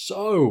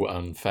 so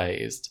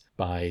unfazed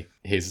by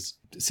his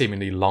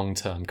seemingly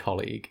long-term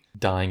colleague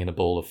dying in a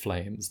ball of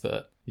flames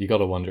that you got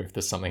to wonder if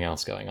there's something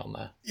else going on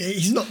there. Yeah,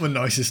 he's not the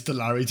nicest to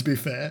Larry, to be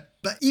fair.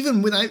 But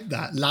even without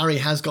that, Larry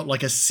has got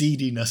like a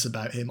seediness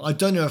about him. I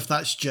don't know if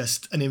that's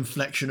just an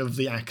inflection of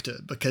the actor,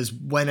 because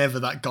whenever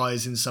that guy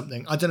is in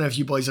something, I don't know if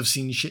you boys have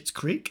seen Schitt's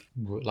Creek.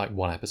 Like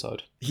one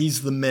episode.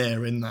 He's the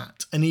mayor in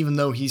that. And even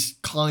though he's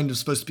kind of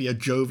supposed to be a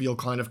jovial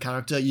kind of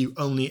character, you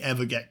only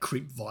ever get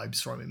creep vibes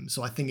from him.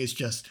 So I think it's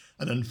just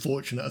an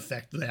unfortunate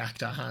effect that the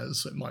actor has.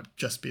 So it might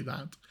just be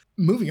that.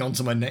 Moving on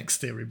to my next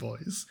theory,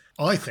 boys.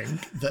 I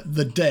think that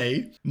the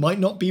day might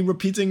not be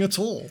repeating at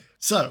all.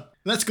 So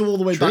let's go all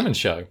the way Truman back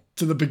Show.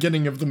 to the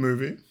beginning of the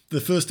movie.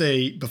 The first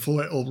day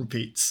before it all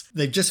repeats.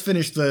 They've just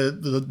finished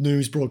the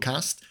news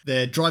broadcast.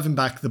 They're driving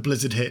back, the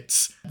blizzard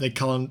hits. They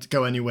can't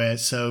go anywhere,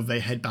 so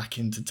they head back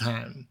into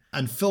town.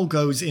 And Phil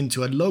goes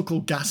into a local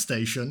gas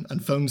station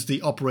and phones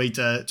the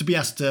operator to be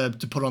asked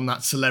to put on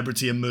that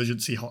celebrity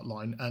emergency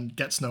hotline and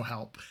gets no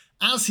help.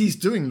 As he's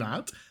doing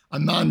that, a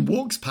man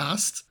walks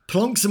past,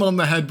 plonks him on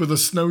the head with a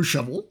snow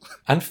shovel.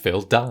 And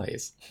Phil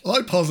dies.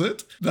 I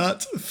posit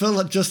that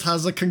Phil just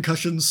has a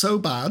concussion so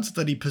bad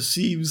that he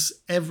perceives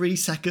every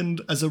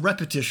second as a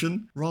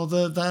repetition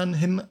rather than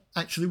him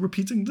actually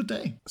repeating the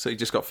day. So you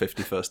just got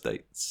 50 first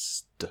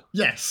dates.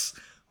 Yes.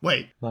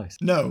 Wait. Nice.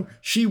 No,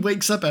 she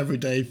wakes up every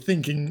day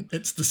thinking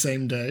it's the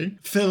same day.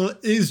 Phil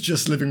is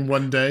just living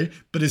one day,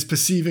 but is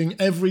perceiving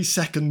every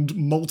second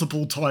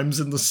multiple times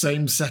in the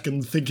same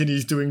second, thinking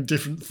he's doing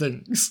different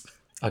things.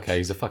 Okay,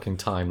 he's a fucking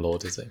Time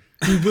Lord, is he?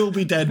 He will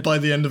be dead by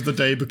the end of the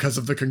day because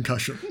of the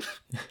concussion.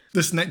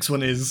 This next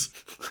one is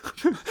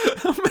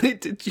How many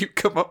did you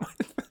come up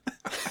with?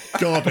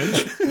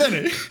 garbage.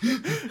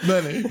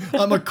 Many.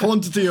 I'm a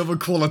quantity over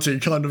quality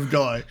kind of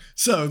guy.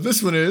 So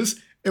this one is,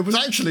 it was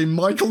actually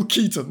Michael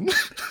Keaton.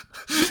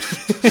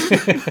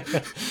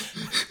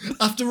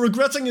 After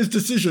regretting his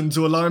decision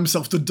to allow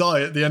himself to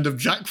die at the end of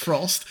Jack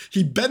Frost,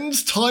 he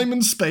bends time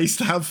and space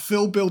to have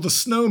Phil build a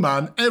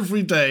snowman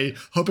every day,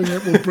 hoping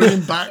it will bring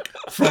him back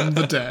from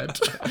the dead.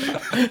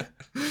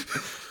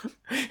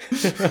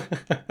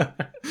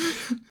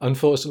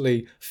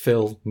 Unfortunately,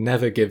 Phil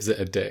never gives it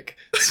a dick,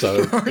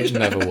 so it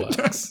never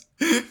works.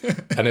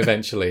 And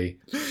eventually,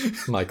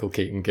 Michael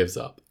Keaton gives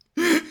up.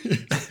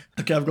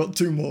 Okay, I've got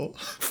two more.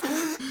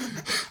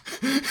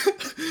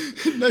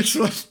 Next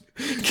one.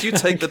 Did you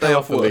take the day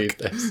off work?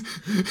 This.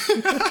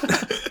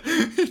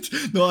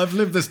 No, I've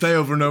lived this day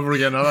over and over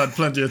again. I've had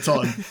plenty of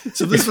time.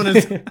 So this one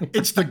is,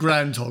 it's the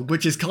groundhog,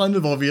 which is kind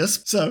of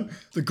obvious. So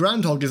the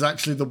groundhog is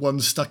actually the one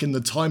stuck in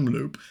the time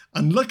loop.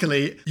 And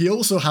luckily, he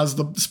also has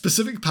the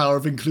specific power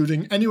of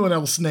including anyone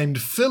else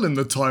named Phil in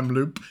the time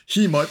loop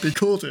he might be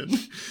caught in.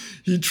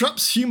 He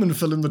traps human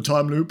Phil in the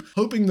time loop,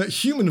 hoping that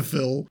human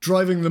Phil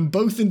driving them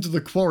both into the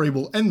quarry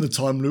will end the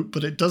time loop,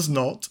 but it does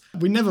not.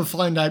 We never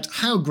find out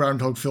how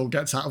Groundhog Phil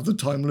gets out of the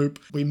time loop.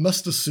 We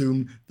must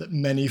assume that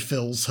many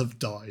Phils have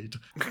died.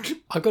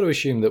 I've got to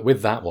assume that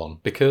with that one,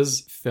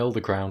 because Phil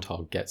the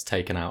groundhog gets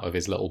taken out of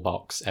his little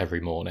box every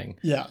morning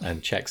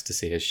and checks to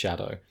see his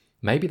shadow,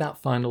 maybe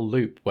that final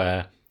loop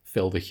where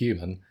Phil the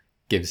human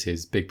gives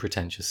his big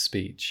pretentious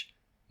speech,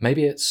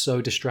 maybe it's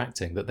so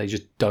distracting that they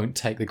just don't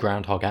take the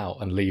groundhog out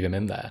and leave him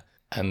in there.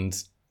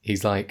 And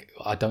he's like,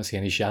 I don't see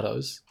any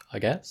shadows, I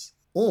guess.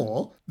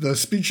 Or the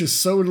speech is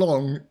so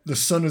long, the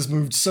sun has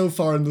moved so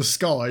far in the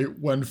sky,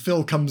 when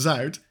Phil comes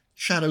out,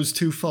 shadow's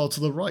too far to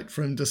the right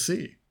for him to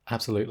see.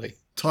 Absolutely.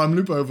 Time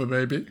loop over,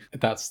 baby.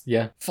 That's,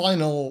 yeah.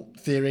 Final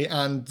theory,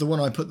 and the one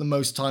I put the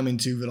most time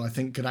into that I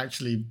think could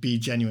actually be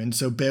genuine,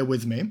 so bear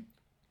with me.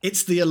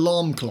 It's the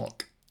alarm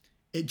clock.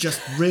 It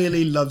just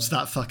really loves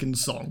that fucking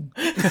song.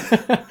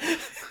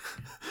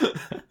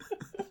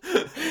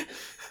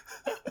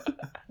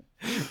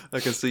 I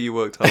can see you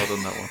worked hard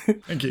on that one.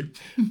 Thank you.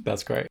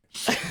 That's great.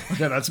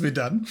 Okay, that's me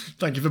done.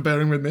 Thank you for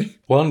bearing with me.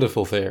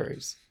 Wonderful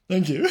theories.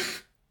 Thank you.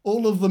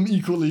 All of them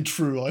equally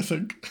true, I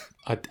think.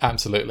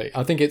 Absolutely.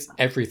 I think it's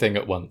everything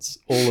at once.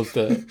 All of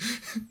the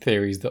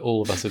theories that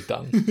all of us have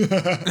done.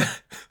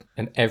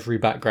 And every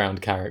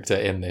background character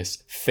in this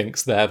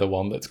thinks they're the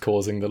one that's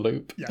causing the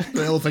loop. Yeah,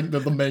 they all think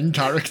they're the main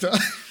character.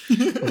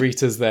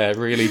 Rita's there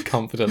really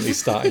confidently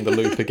starting the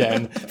loop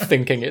again,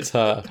 thinking it's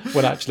her,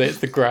 when actually it's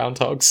the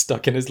groundhog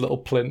stuck in his little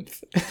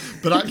plinth.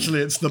 But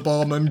actually it's the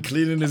barman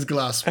cleaning his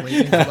glass,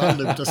 waiting for that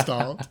loop to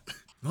start.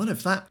 Well,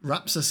 if that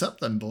wraps us up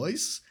then,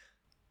 boys.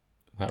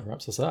 That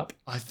wraps us up.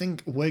 I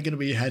think we're going to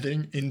be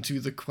heading into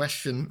the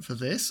question for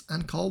this.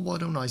 And Carl, why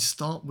don't I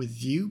start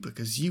with you?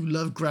 Because you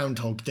love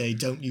Groundhog Day,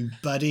 don't you,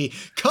 buddy?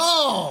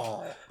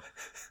 Carl!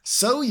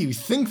 So you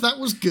think that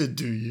was good,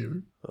 do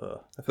you?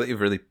 I feel like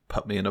you've really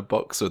put me in a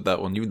box with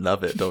that one. You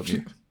love it, don't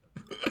you?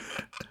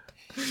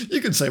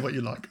 You can say what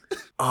you like.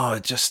 Oh,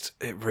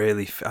 it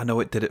really, I know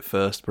it did it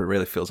first, but it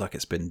really feels like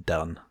it's been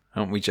done.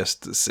 Haven't we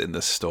just seen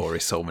this story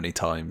so many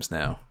times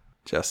now?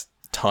 Just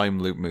time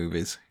loop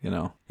movies, you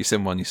know. You've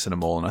seen one, you've seen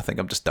them all, and I think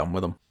I'm just done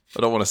with them.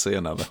 I don't want to see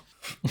another.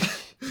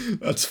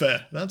 That's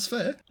fair. That's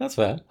fair. That's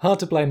fair. Hard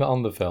to blame it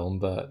on the film,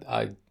 but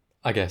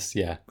I guess,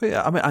 yeah. But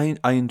yeah, I mean, I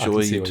I can see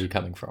where enjoyed you're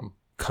coming from.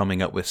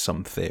 coming up with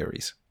some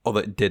theories.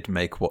 Although it did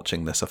make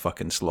watching this a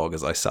fucking slog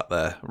as I sat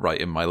there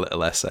writing my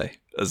little essay,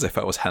 as if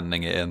I was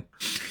handing it in.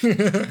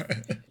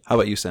 How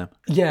about you, Sam?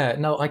 Yeah,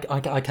 no,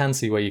 I can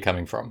see where you're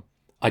coming from.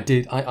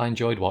 I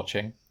enjoyed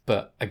watching,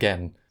 but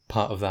again,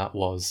 part of that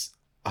was,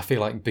 I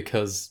feel like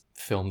because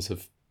films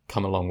have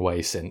come a long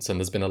way since, and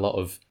there's been a lot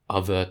of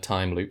other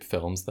time loop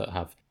films that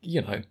have,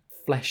 you know,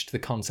 fleshed the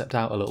concept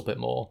out a little bit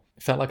more.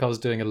 It felt like I was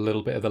doing a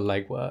little bit of the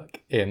legwork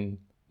in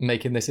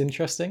making this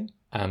interesting,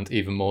 and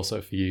even more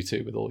so for you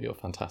two with all your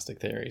fantastic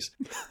theories.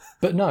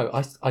 But no,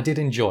 I did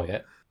enjoy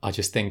it. I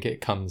just think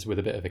it comes with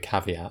a bit of a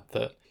caveat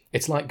that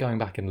it's like going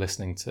back and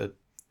listening to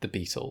the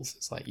Beatles.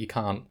 It's like you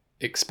can't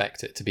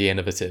expect it to be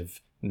innovative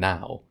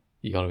now.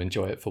 You got to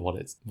enjoy it for what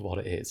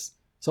it is.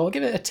 So I'll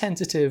give it a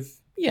tentative,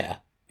 yeah,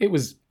 it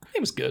was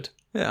good.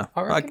 Yeah,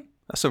 I reckon.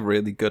 that's a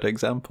really good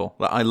example.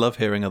 Like, I love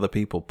hearing other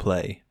people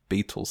play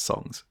Beatles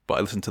songs, but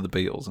I listen to the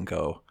Beatles and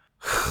go,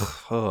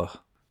 oh,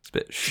 it's a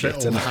bit shit.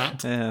 Bit old Isn't it?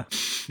 hat.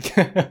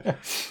 Yeah.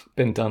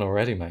 Been done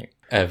already, mate.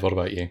 Ev, what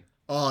about you?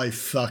 I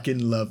fucking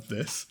love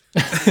this.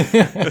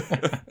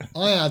 I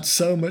had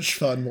so much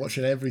fun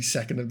watching every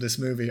second of this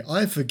movie.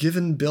 I've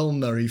forgiven Bill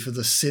Murray for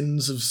the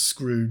sins of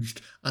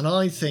Scrooged, and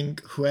I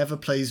think whoever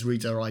plays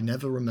Rita, I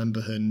never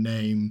remember her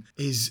name,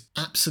 is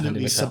absolutely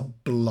Andy McDowell.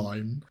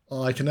 sublime.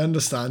 I can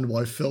understand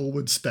why Phil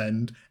would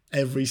spend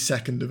every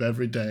second of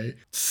every day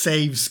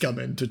save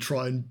scumming to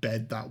try and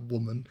bed that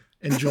woman.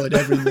 Enjoyed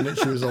every minute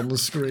she was on the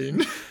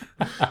screen.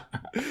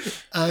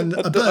 And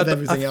above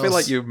everything else, I feel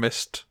like you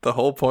missed the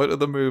whole point of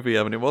the movie.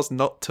 I mean, it was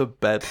not to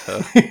bed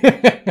her.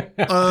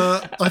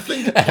 I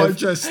think I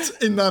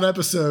just, in that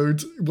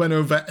episode, went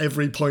over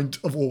every point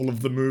of all of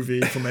the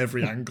movie from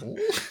every angle.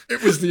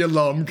 It was the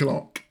alarm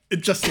clock.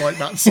 It just like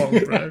that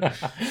song, bro.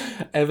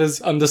 Ever's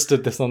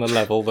understood this on a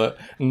level that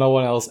no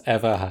one else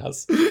ever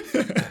has.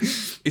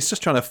 He's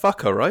just trying to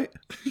fuck her, right?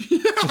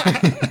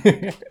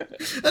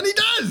 And he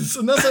does,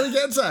 and that's how he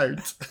gets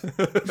out.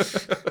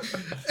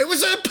 It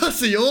was her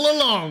pussy all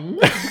along.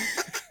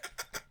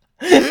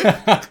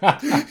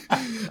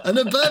 And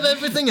above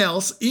everything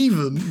else,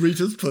 even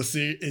Rita's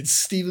pussy, it's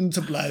Stephen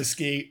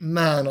Tobolowsky.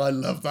 Man, I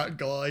love that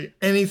guy.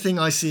 Anything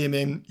I see him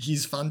in,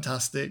 he's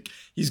fantastic.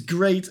 He's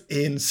great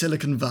in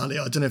Silicon Valley.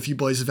 I don't know if you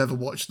boys have ever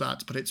watched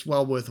that, but it's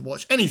well worth a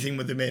watch. Anything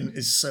with him in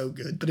is so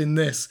good. But in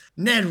this,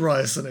 Ned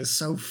Ryerson is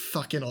so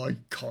fucking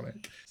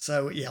iconic.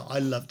 So yeah, I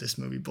love this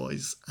movie,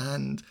 boys.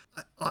 And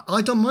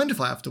I don't mind if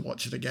I have to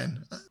watch it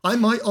again. I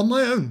might on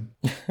my own.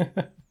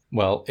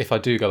 Well, if I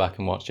do go back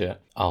and watch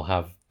it, I'll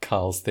have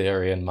Carl's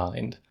theory in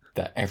mind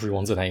that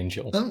everyone's an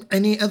angel.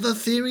 Any other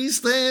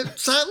theories there,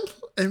 Sam?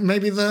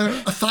 Maybe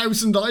the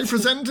 1,000 I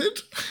presented?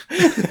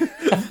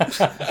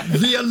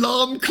 The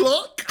alarm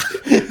clock?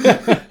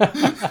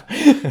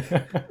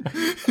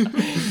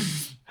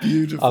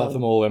 Beautiful. I'll have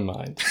them all in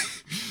mind.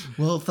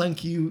 Well,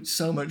 thank you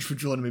so much for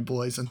joining me,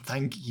 boys, and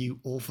thank you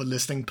all for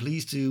listening.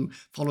 Please do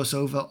follow us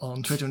over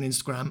on Twitter and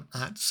Instagram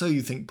at So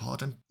You Think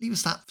Pod, and leave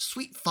us that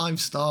sweet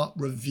 5-star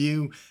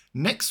review.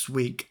 Next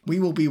week,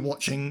 we will be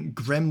watching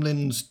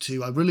Gremlins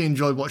 2. I really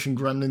enjoyed watching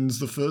Gremlins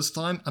the first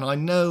time, and I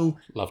know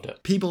Loved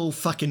it. people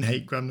fucking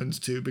hate Gremlins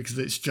 2 because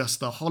it's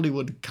just the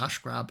Hollywood cash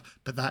grab,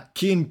 but that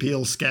Key and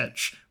Peele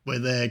sketch where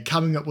they're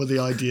coming up with the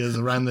ideas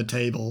around the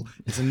table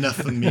is enough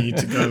for me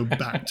to go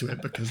back to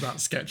it because that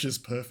sketch is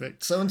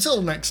perfect. So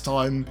until next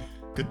time,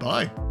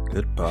 goodbye.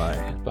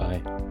 Goodbye.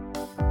 Bye.